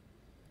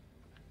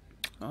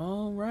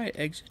 Alright,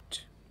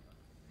 exit.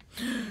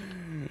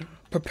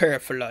 Prepare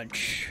for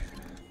lunch.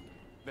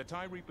 The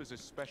TIE Reaper's a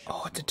special.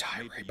 Oh, it's a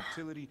TIE Reaper.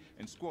 Utility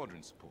and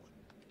squadron support.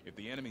 If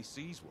the enemy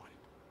sees one,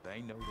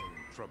 they know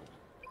they're in trouble.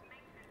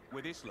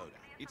 With this loadout,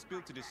 it's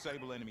built to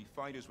disable enemy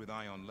fighters with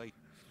ion laser.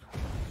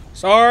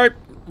 Sorry,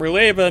 we're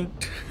leaving.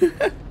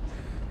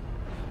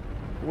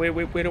 we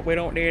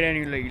don't need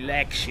any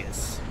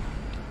lectures.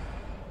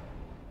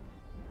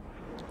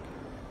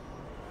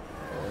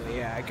 Oh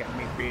yeah, I got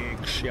me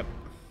big ship.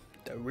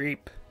 The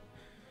Reap.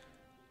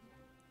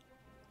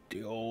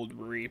 The old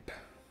Reap.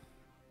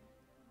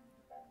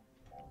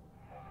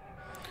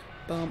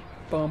 Bump,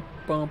 bump,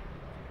 bump.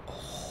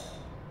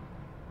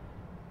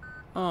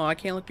 Oh, I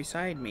can't look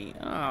beside me.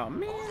 Oh,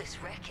 man. All this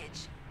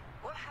wreckage.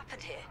 What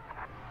happened here?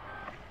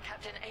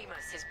 Captain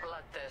Amos is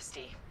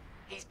bloodthirsty.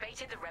 He's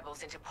baited the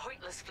rebels into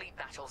pointless fleet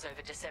battles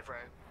over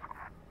Desevro.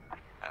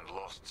 And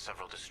lost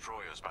several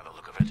destroyers by the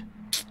look of it.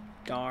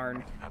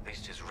 Darn. At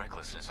least his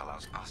recklessness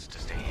allows us to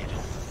stay hidden.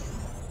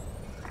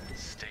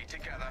 Stay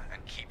together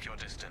and keep your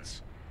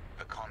distance.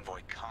 The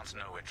convoy can't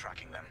know we're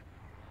tracking them.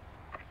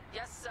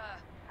 Yes, sir.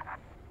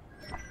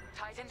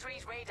 Titan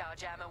 3's radar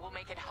jammer will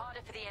make it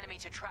harder for the enemy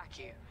to track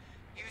you.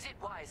 Use it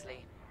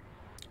wisely.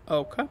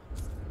 Okay.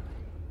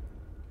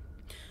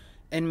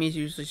 Enemies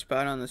usually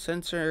spot on the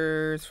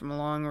sensors from a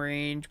long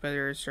range, but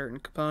there are certain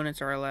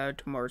components are allowed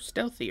to more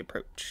stealthy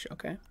approach.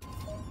 Okay.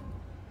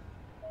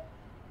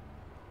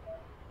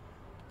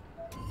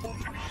 We're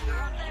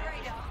on the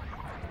radar.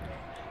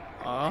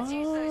 Let's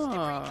use those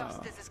debris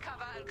clusters as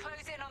cover and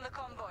close in on the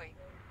convoy.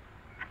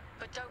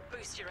 But don't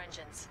boost your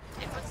engines.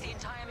 It puts the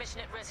entire mission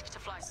at risk to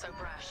fly so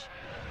brash.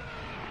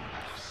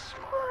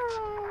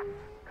 Smart.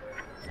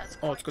 That's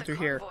quite let's go through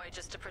here.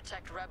 Just to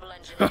protect rebel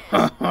engineers.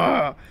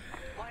 Why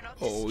not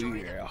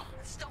destroy them?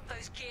 Stop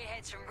those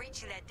gearheads from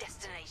reaching their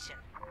destination.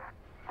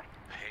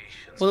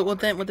 Well,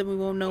 then we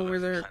won't know where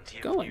they're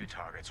going. New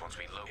targets once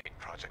we locate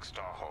Project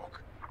Starhawk.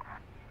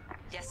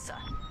 Yes, sir.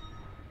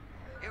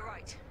 You're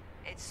right.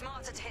 It's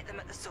smarter to hit them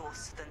at the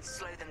source than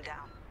slow them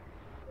down.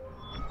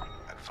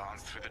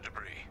 Advance through the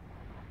debris.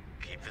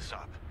 Keep this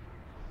up.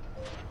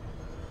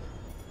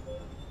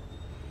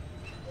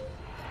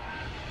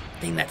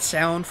 Dang, that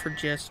sound for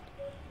just...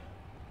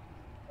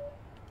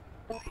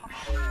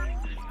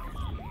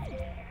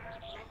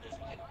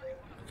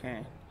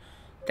 Okay.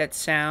 That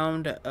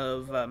sound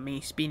of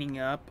me speeding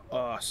up,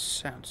 oh,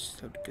 sounds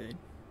so good.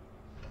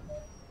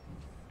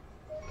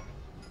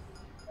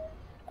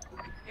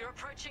 You're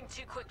approaching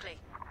too quickly.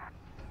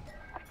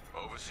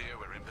 Overseer,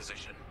 we're in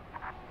position.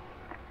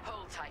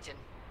 Hold, Titan.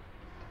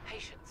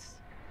 Patience.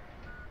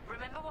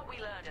 Remember what we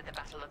learned at the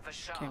Battle of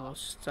Vashar? Okay, we'll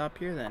stop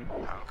here then.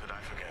 How could I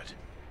forget?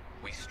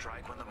 We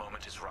strike when the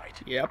moment is right.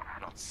 Yep.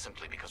 Not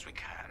simply because we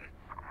can.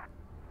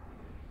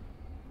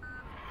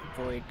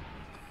 Void.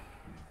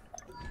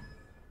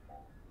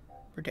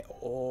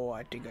 Oh,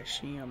 I think I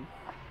see him.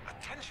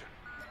 Attention!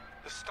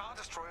 The Star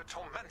Destroyer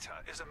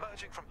Tormentor is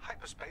emerging from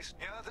hyperspace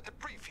near the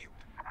debris field.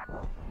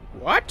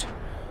 What?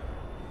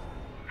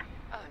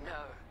 Oh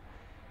no.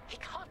 He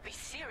can't be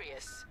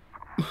serious.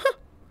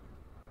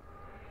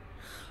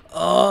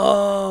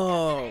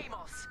 Oh.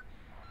 Amos,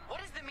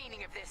 what is the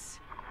meaning of this?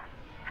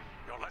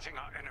 You're letting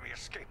our enemy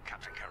escape,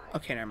 Captain Carroll.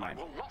 Okay, never mind.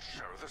 I will not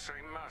show the same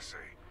mercy.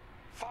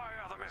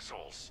 Fire the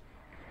missiles.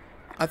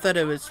 I thought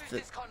it was Lose the.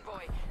 this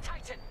convoy.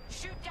 Titan,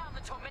 shoot down the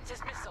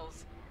Tormentor's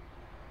missiles.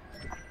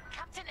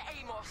 Captain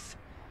Amos,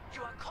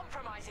 you are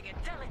compromising a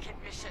delicate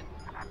mission.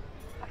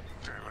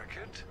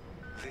 Delicate?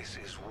 This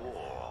is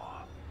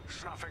war.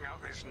 Snuffing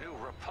out this new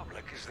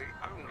republic is the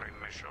only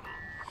mission.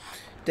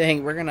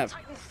 Dang, we're gonna.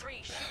 Titan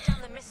 3, shoot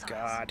down the missiles.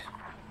 God.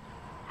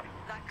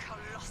 That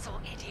colossal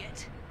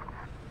idiot.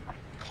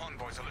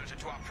 Convoys alerted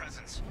to our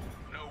presence.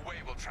 No way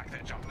we'll track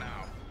their jump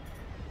now.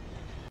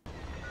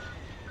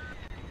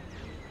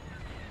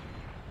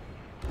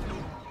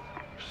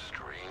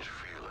 Strange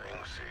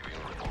feeling, saving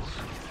ripples.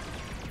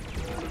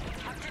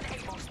 Captain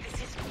Amos, this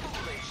is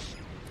foolish.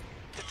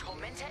 The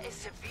Tormentor is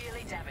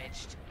severely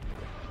damaged.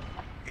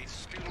 It's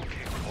still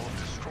capable of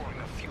destroying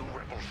a few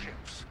rebel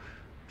ships.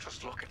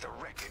 Just look at the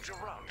wreckage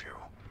around you.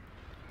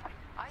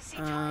 I see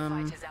TIE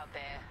fighters out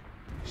there.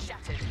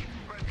 Shattered,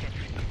 broken.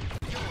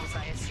 Yours,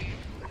 I assume.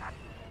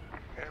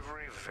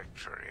 Every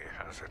victory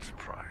has its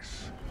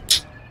price.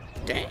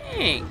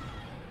 Dang.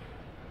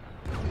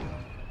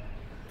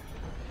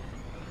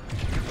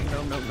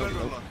 No, no, no, Better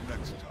no. luck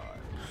next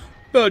time.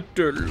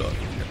 Better luck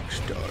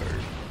next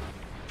time.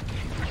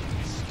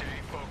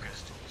 Stay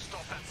focused.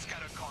 Stop that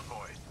scattered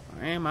convoy.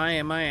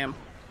 I am.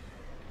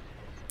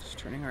 Just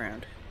turning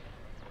around.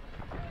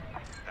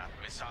 That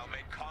missile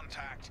made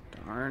contact.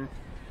 Darn.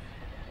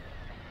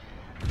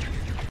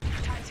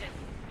 Titan,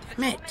 the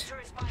Damn it.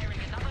 Tormentor is firing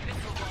another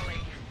missile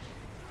volley.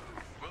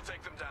 We'll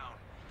take them down.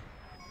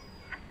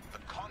 The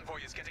convoy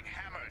is getting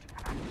hammered.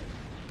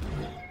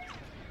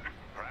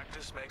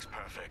 Practice makes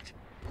perfect.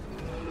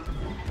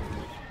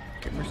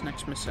 Okay, where's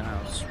next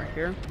missiles? Right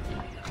here?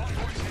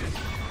 Convoy's hit.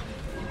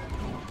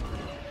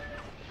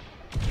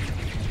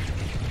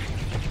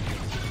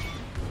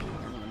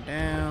 One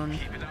down.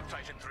 Keep it up,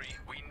 Titan 3.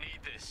 We need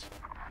this.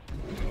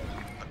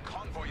 The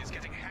convoy is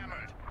getting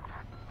hammered.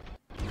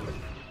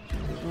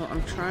 Well,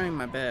 I'm trying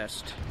my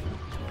best.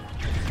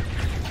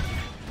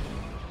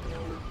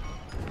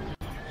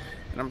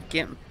 And I'm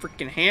getting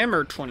freaking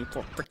hammered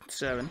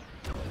 24/7.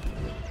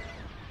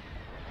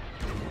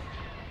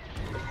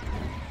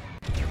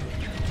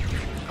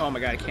 Oh my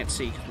god, I can't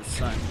see because of the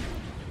sun.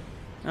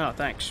 Oh,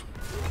 thanks.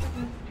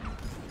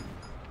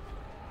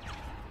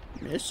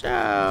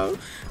 Missiles.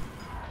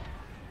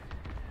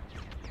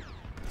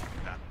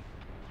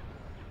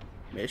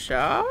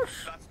 Missiles?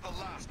 That's the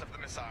last of the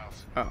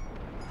missiles. Oh.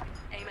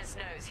 Amos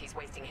knows he's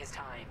wasting his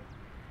time.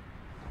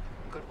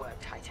 Good work,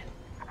 Titan.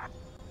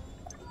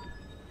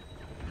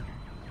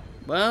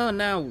 Well,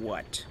 now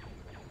what?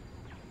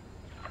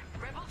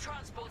 Rebel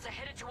transports are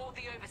headed toward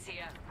the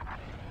Overseer.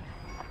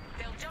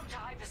 They'll jump to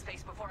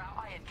hyperspace before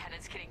our ion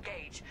cannons can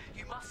engage.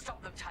 You must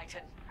stop them,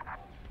 Titan.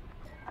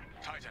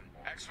 Titan,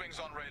 X-Wings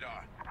on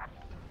radar.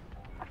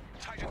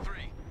 Titan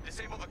 3,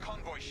 disable the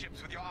convoy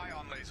ships with your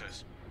ion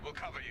lasers. We'll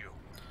cover you.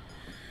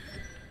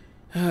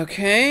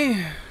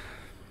 Okay.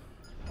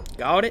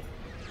 Got it.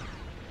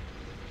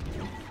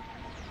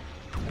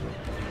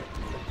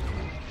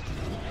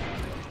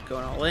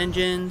 Going all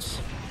engines.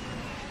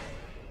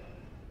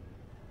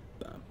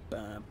 Bum,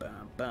 bum,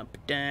 bum, bum,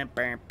 ba-dum,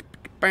 bum,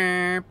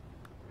 bum,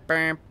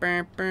 bum,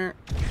 bum, bum.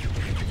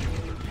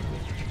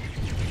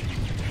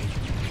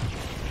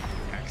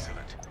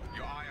 Excellent.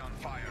 Your ion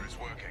fire is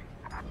working.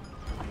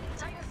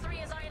 Titan 3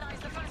 has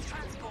ionized the first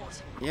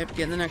transport. Yep,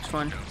 get the next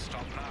one. Don't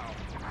stop now.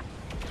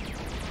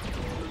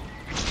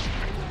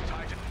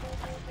 Titan,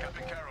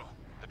 Captain Carroll,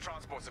 the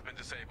transports have been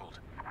disabled.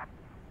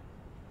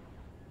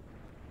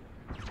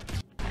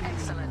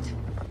 Excellent.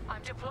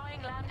 I'm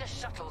deploying lander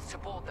shuttles to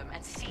board them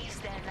and seize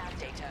their nav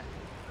data.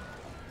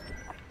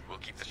 We'll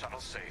keep the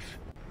shuttles safe.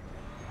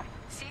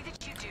 See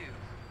that you do.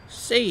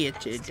 See it,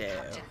 Thanks you to do.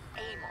 Captain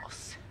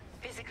Amos.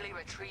 Physically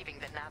retrieving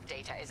the nav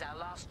data is our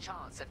last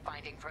chance at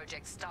finding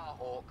Project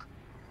Starhawk.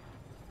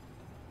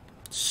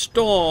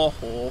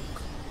 Starhawk.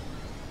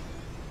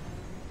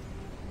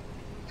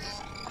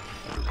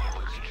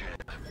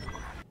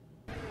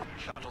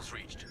 Shuttles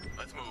reached.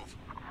 Let's move.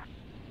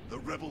 The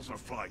rebels are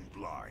flying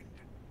blind.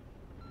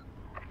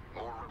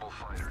 More rebel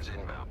fighters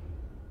inbound.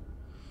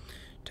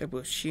 Type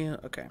of shield.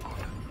 Okay.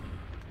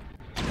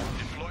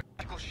 Deploy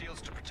tactical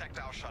shields to protect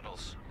our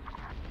shuttles.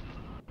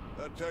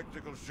 A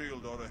tactical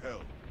shield ought to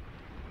help.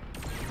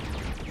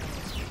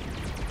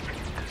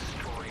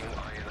 Destroying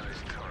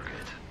ionized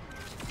target.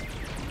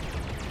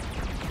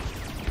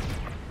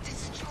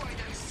 Destroy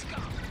those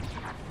scum!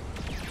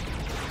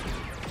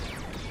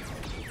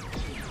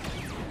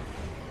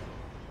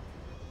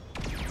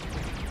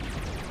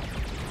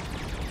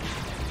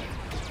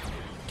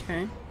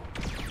 Okay.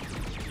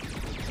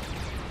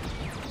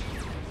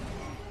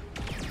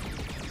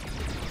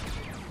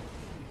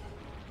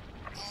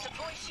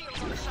 Deploy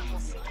shields on the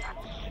shuttles.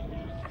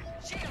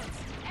 Shields,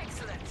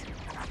 excellent.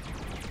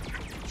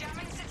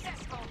 Jamming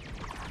successful.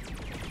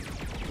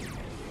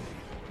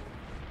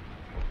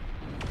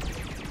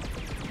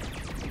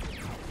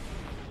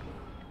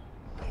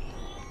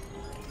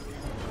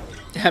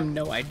 I have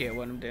no idea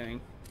what I'm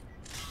doing.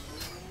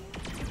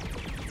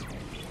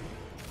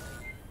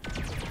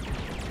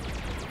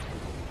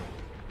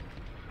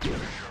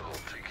 Shuttle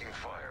taking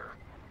fire.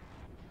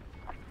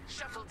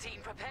 Shuttle team,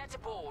 prepare to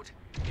board.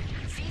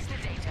 Seize the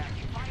data.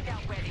 Find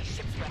out where these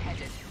ships were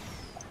headed.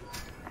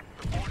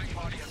 The boarding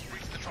party has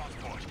breached the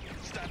transport.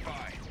 Stand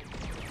by.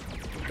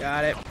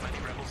 Got it. Not many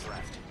rebels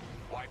left.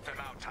 Wipe them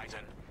out,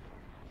 Titan.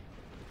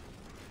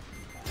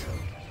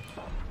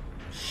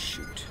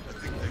 Shoot. I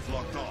think they've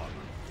locked on.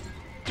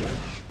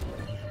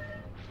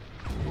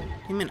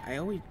 Damn it, I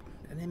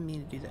didn't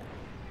mean to do that.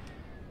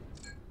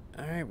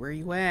 Alright, where are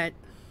you at?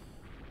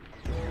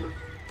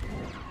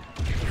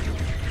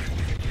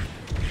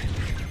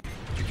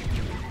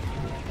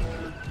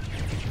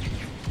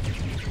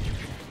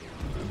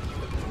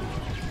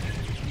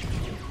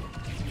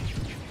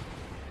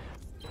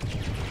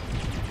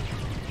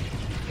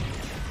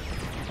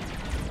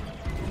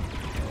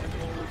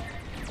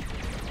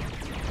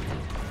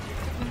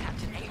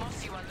 Captain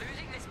Amos, you are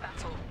losing this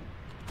battle.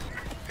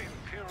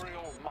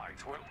 Imperial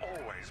might will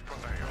always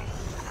prevail.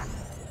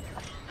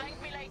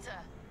 Thank me later.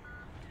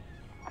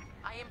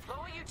 I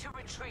implore you to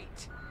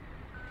retreat.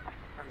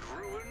 And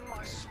ruin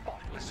my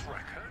spotless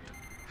record?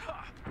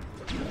 Ha!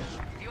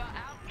 You are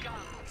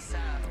outgunned, sir.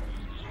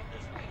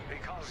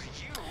 Because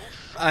you...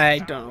 I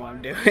don't know what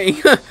I'm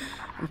doing.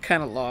 I'm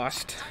kind of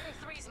lost.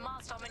 Titan 3's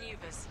master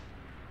maneuvers.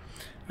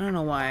 I don't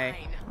know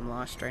why I'm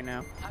lost right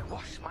now. I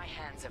wash my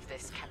hands of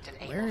this, Captain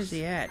Amos. Where is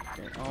he at?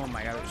 Oh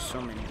my god, there's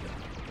so many.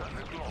 And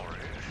the glory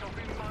shall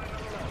be mine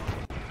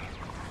alone.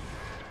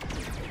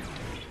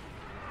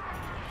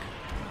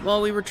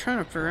 Well, we were trying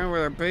to figure out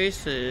where our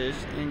base is,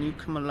 and you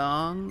come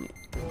along.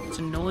 It's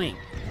annoying.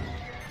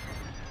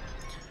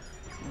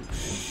 Oh,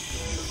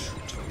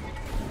 shoot.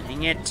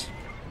 Dang it.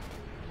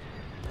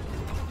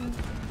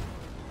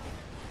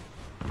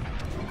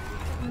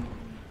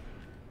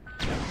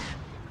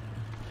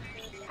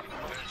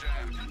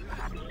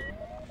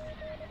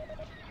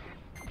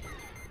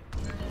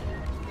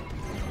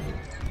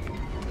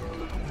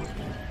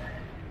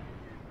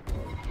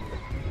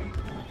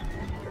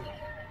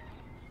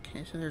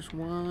 Okay, so there's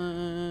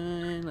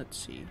one. Let's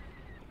see.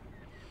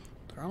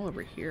 They're all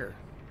over here.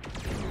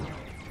 They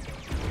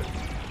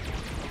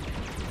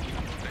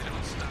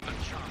don't stand a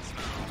chance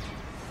now.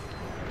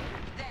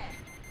 There.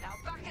 Now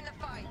back in the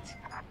fight.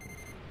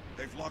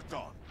 They've locked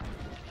on.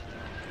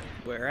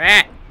 Where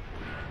at?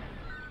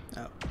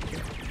 Oh.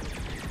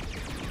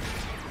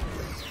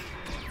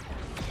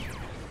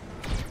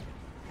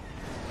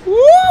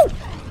 Woo!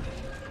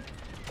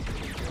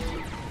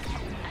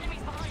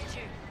 Enemies behind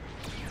you.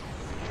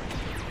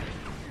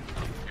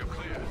 You're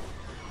clear.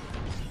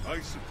 I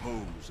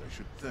suppose I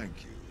should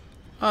thank you.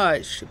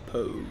 I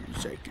suppose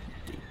I could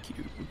thank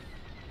you.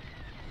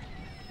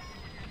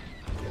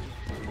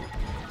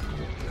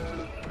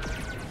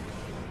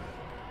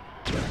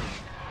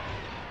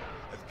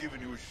 I've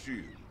given you a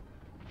shield.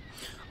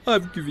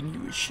 I've given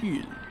you a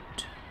shield.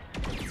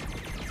 Titan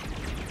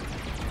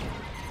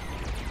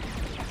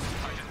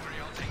 3,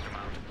 I'll take them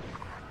out.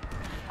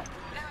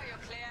 Now you're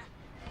clear.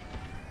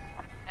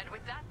 And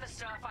with that, the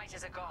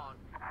starfighters are gone.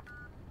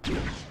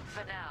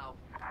 For now.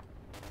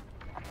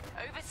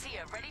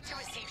 Overseer ready to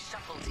receive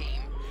shuttle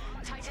team.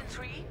 Titan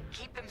 3,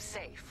 keep them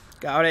safe.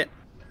 Got it.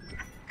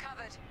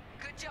 Covered.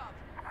 Good job.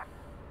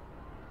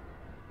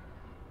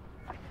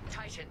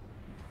 Titan,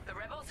 the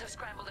rebels have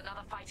scrambled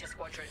another fighter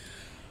squadron.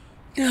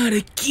 Not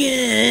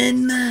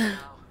again. Now,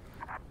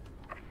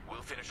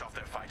 We'll finish off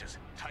their fighters.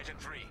 Titan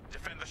 3,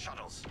 defend the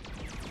shuttles.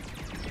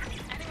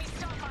 enemy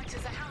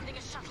starfighters are hounding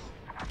a shuttle.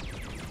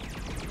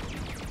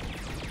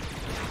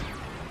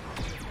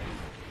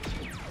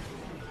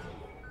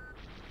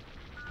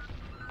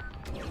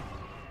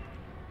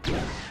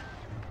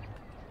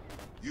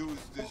 Use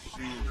this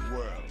shield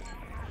well.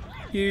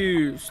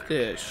 Use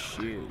this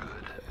shield.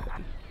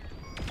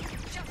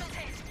 Shuttle's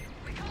hit.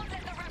 We can't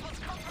let the rebels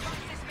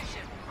compromise this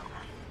mission.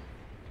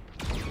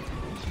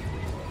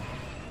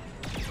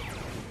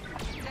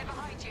 They're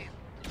behind you.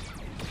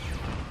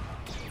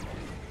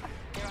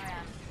 Here I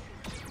am.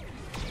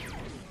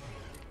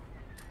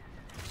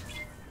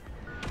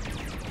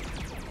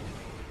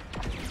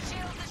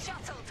 Shield the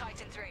shuttle,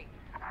 Titan 3.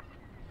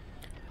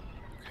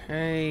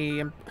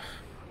 Hey, I'll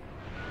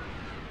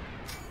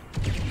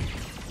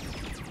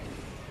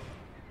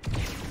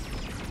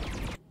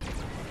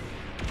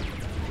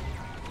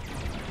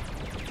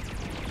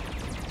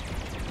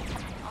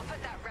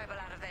put that rebel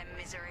out of their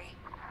misery.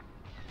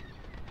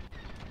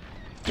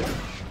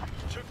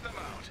 Took them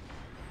out.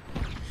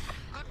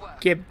 Good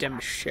work. give them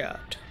a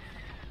shot.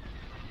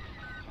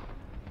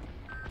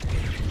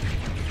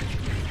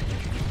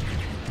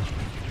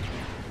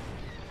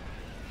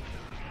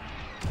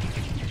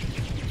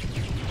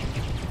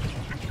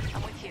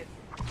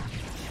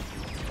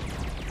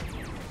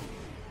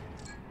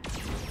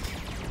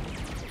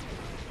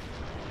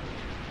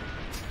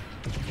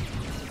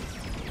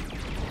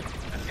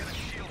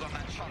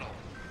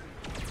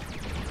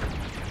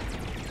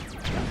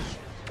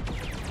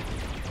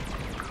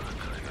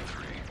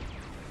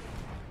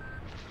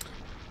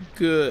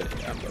 Good.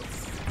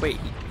 Wait.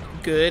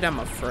 Good. I'm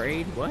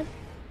afraid. What?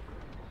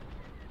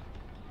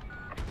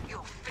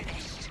 You're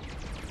finished.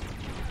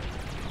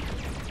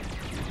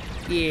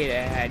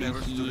 Get out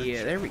of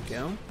here. There we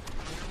go.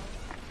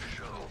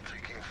 Shuttle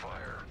taking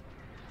fire.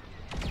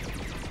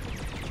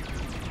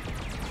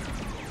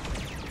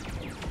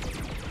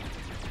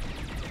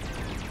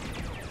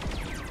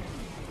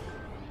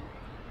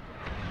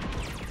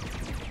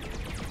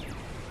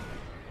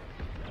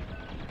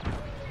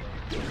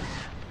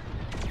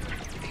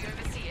 The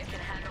Overseer can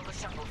handle the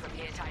shuttle from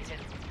here, Titan.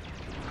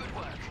 Good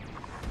work.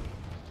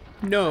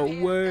 No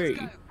Here, way. let's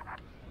go.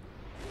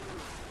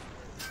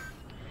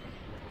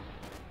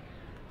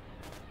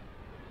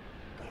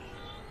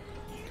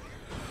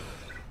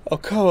 Oh,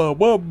 come on,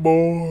 one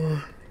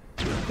more.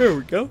 There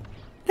we go.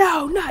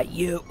 No, not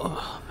you.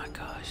 Oh my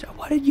gosh, I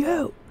wanted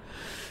you.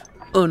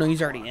 Oh no,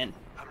 he's already in.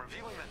 I'm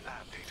reviewing the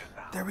nav data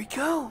now. There we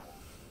go.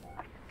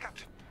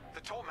 Captain, the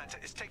Tormentor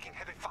is taking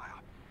heavy fire.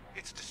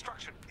 Its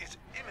destruction is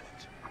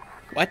imminent.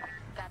 What?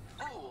 That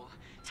fool.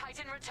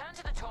 Titan, return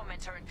to the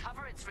Tormentor and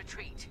cover its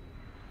retreat.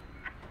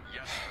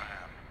 Yes,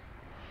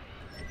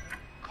 ma'am.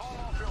 Call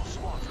off your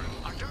squadron.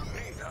 I don't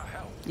need their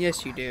help.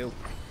 Yes, you do.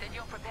 Then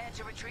you're prepared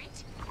to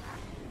retreat?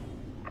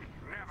 Never.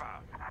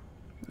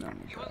 Oh my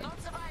You will God.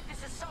 not survive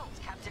this assault,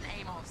 Captain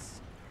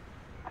Amos.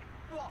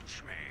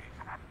 Watch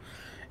me.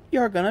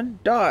 You're gonna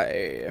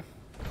die.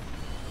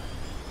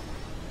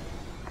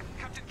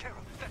 Captain Carroll,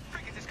 that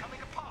frigate is coming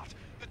apart.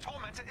 The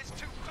Tormentor is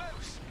too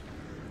close.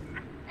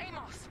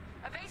 Amos,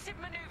 evasive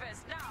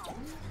maneuvers, now!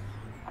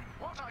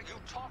 What are you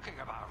talking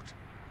about?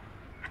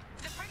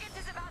 The frigate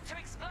is about to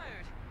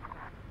explode.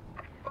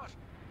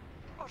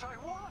 But I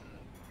won.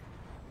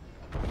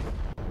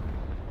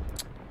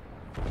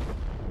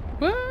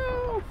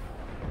 Well,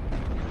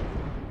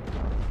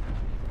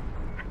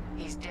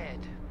 He's dead.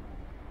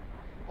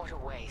 What a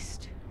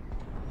waste.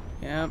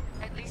 yeah,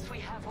 At least we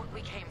have what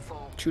we came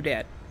for. true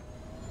dat.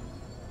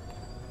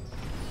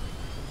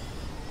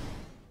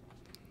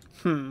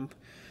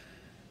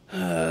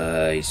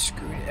 I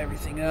screwed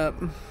everything up.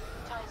 Titan,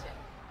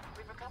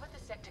 we've recovered the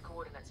sector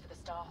coordinates for the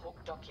Starhawk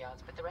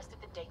dockyards, but the rest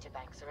of the data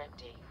banks are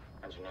empty.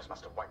 Engineers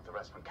must have wiped the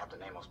rest when Captain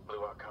Amos blew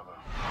our cover.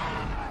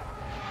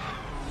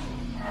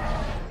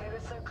 They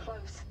were so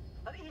close.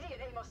 An idiot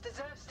Amos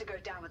deserves to go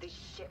down with his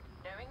ship.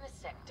 Knowing the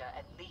sector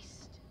at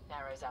least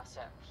narrows our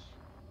search.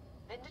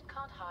 Linden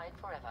can't hide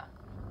forever.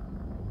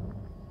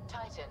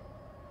 Titan,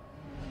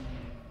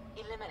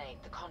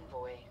 eliminate the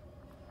convoy.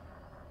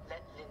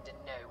 Let Linden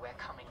know we're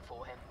coming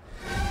for him.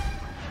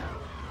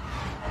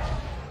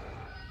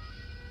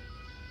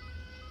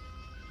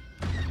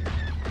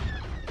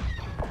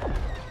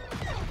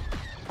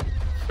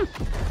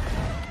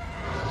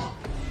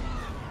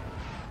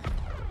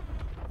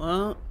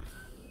 Well,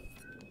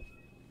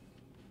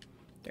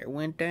 there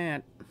went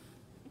that.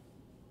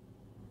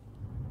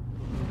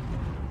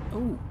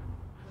 Oh,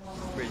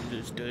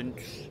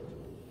 resistance.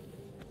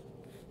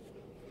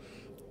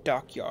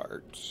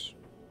 Dockyards.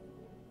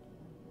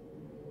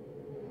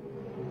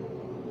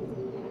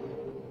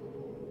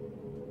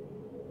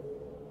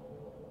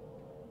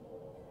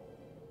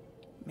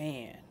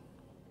 Man.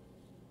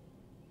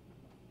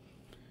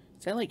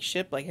 Is that like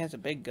ship like has a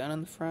big gun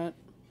on the front?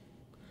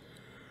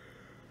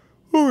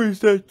 Or is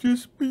that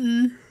just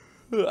me?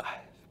 Ugh.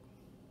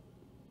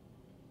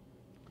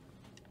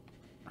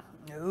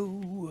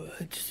 Oh,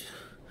 it's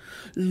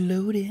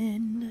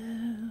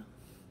loading.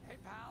 Hey,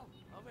 pal,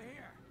 over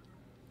here.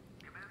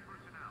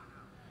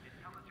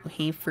 Well,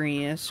 hey,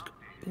 Frisk.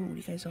 Ooh, what are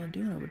you guys all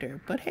doing over there?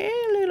 But hey,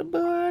 little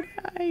bud,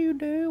 how you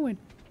doing?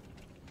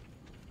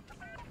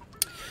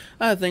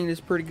 I think that's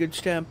a pretty good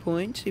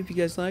standpoint. If you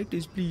guys like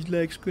this, please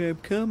like,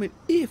 subscribe, comment.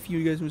 If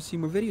you guys want to see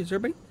more videos,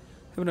 everybody,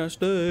 have a nice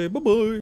day. Bye-bye.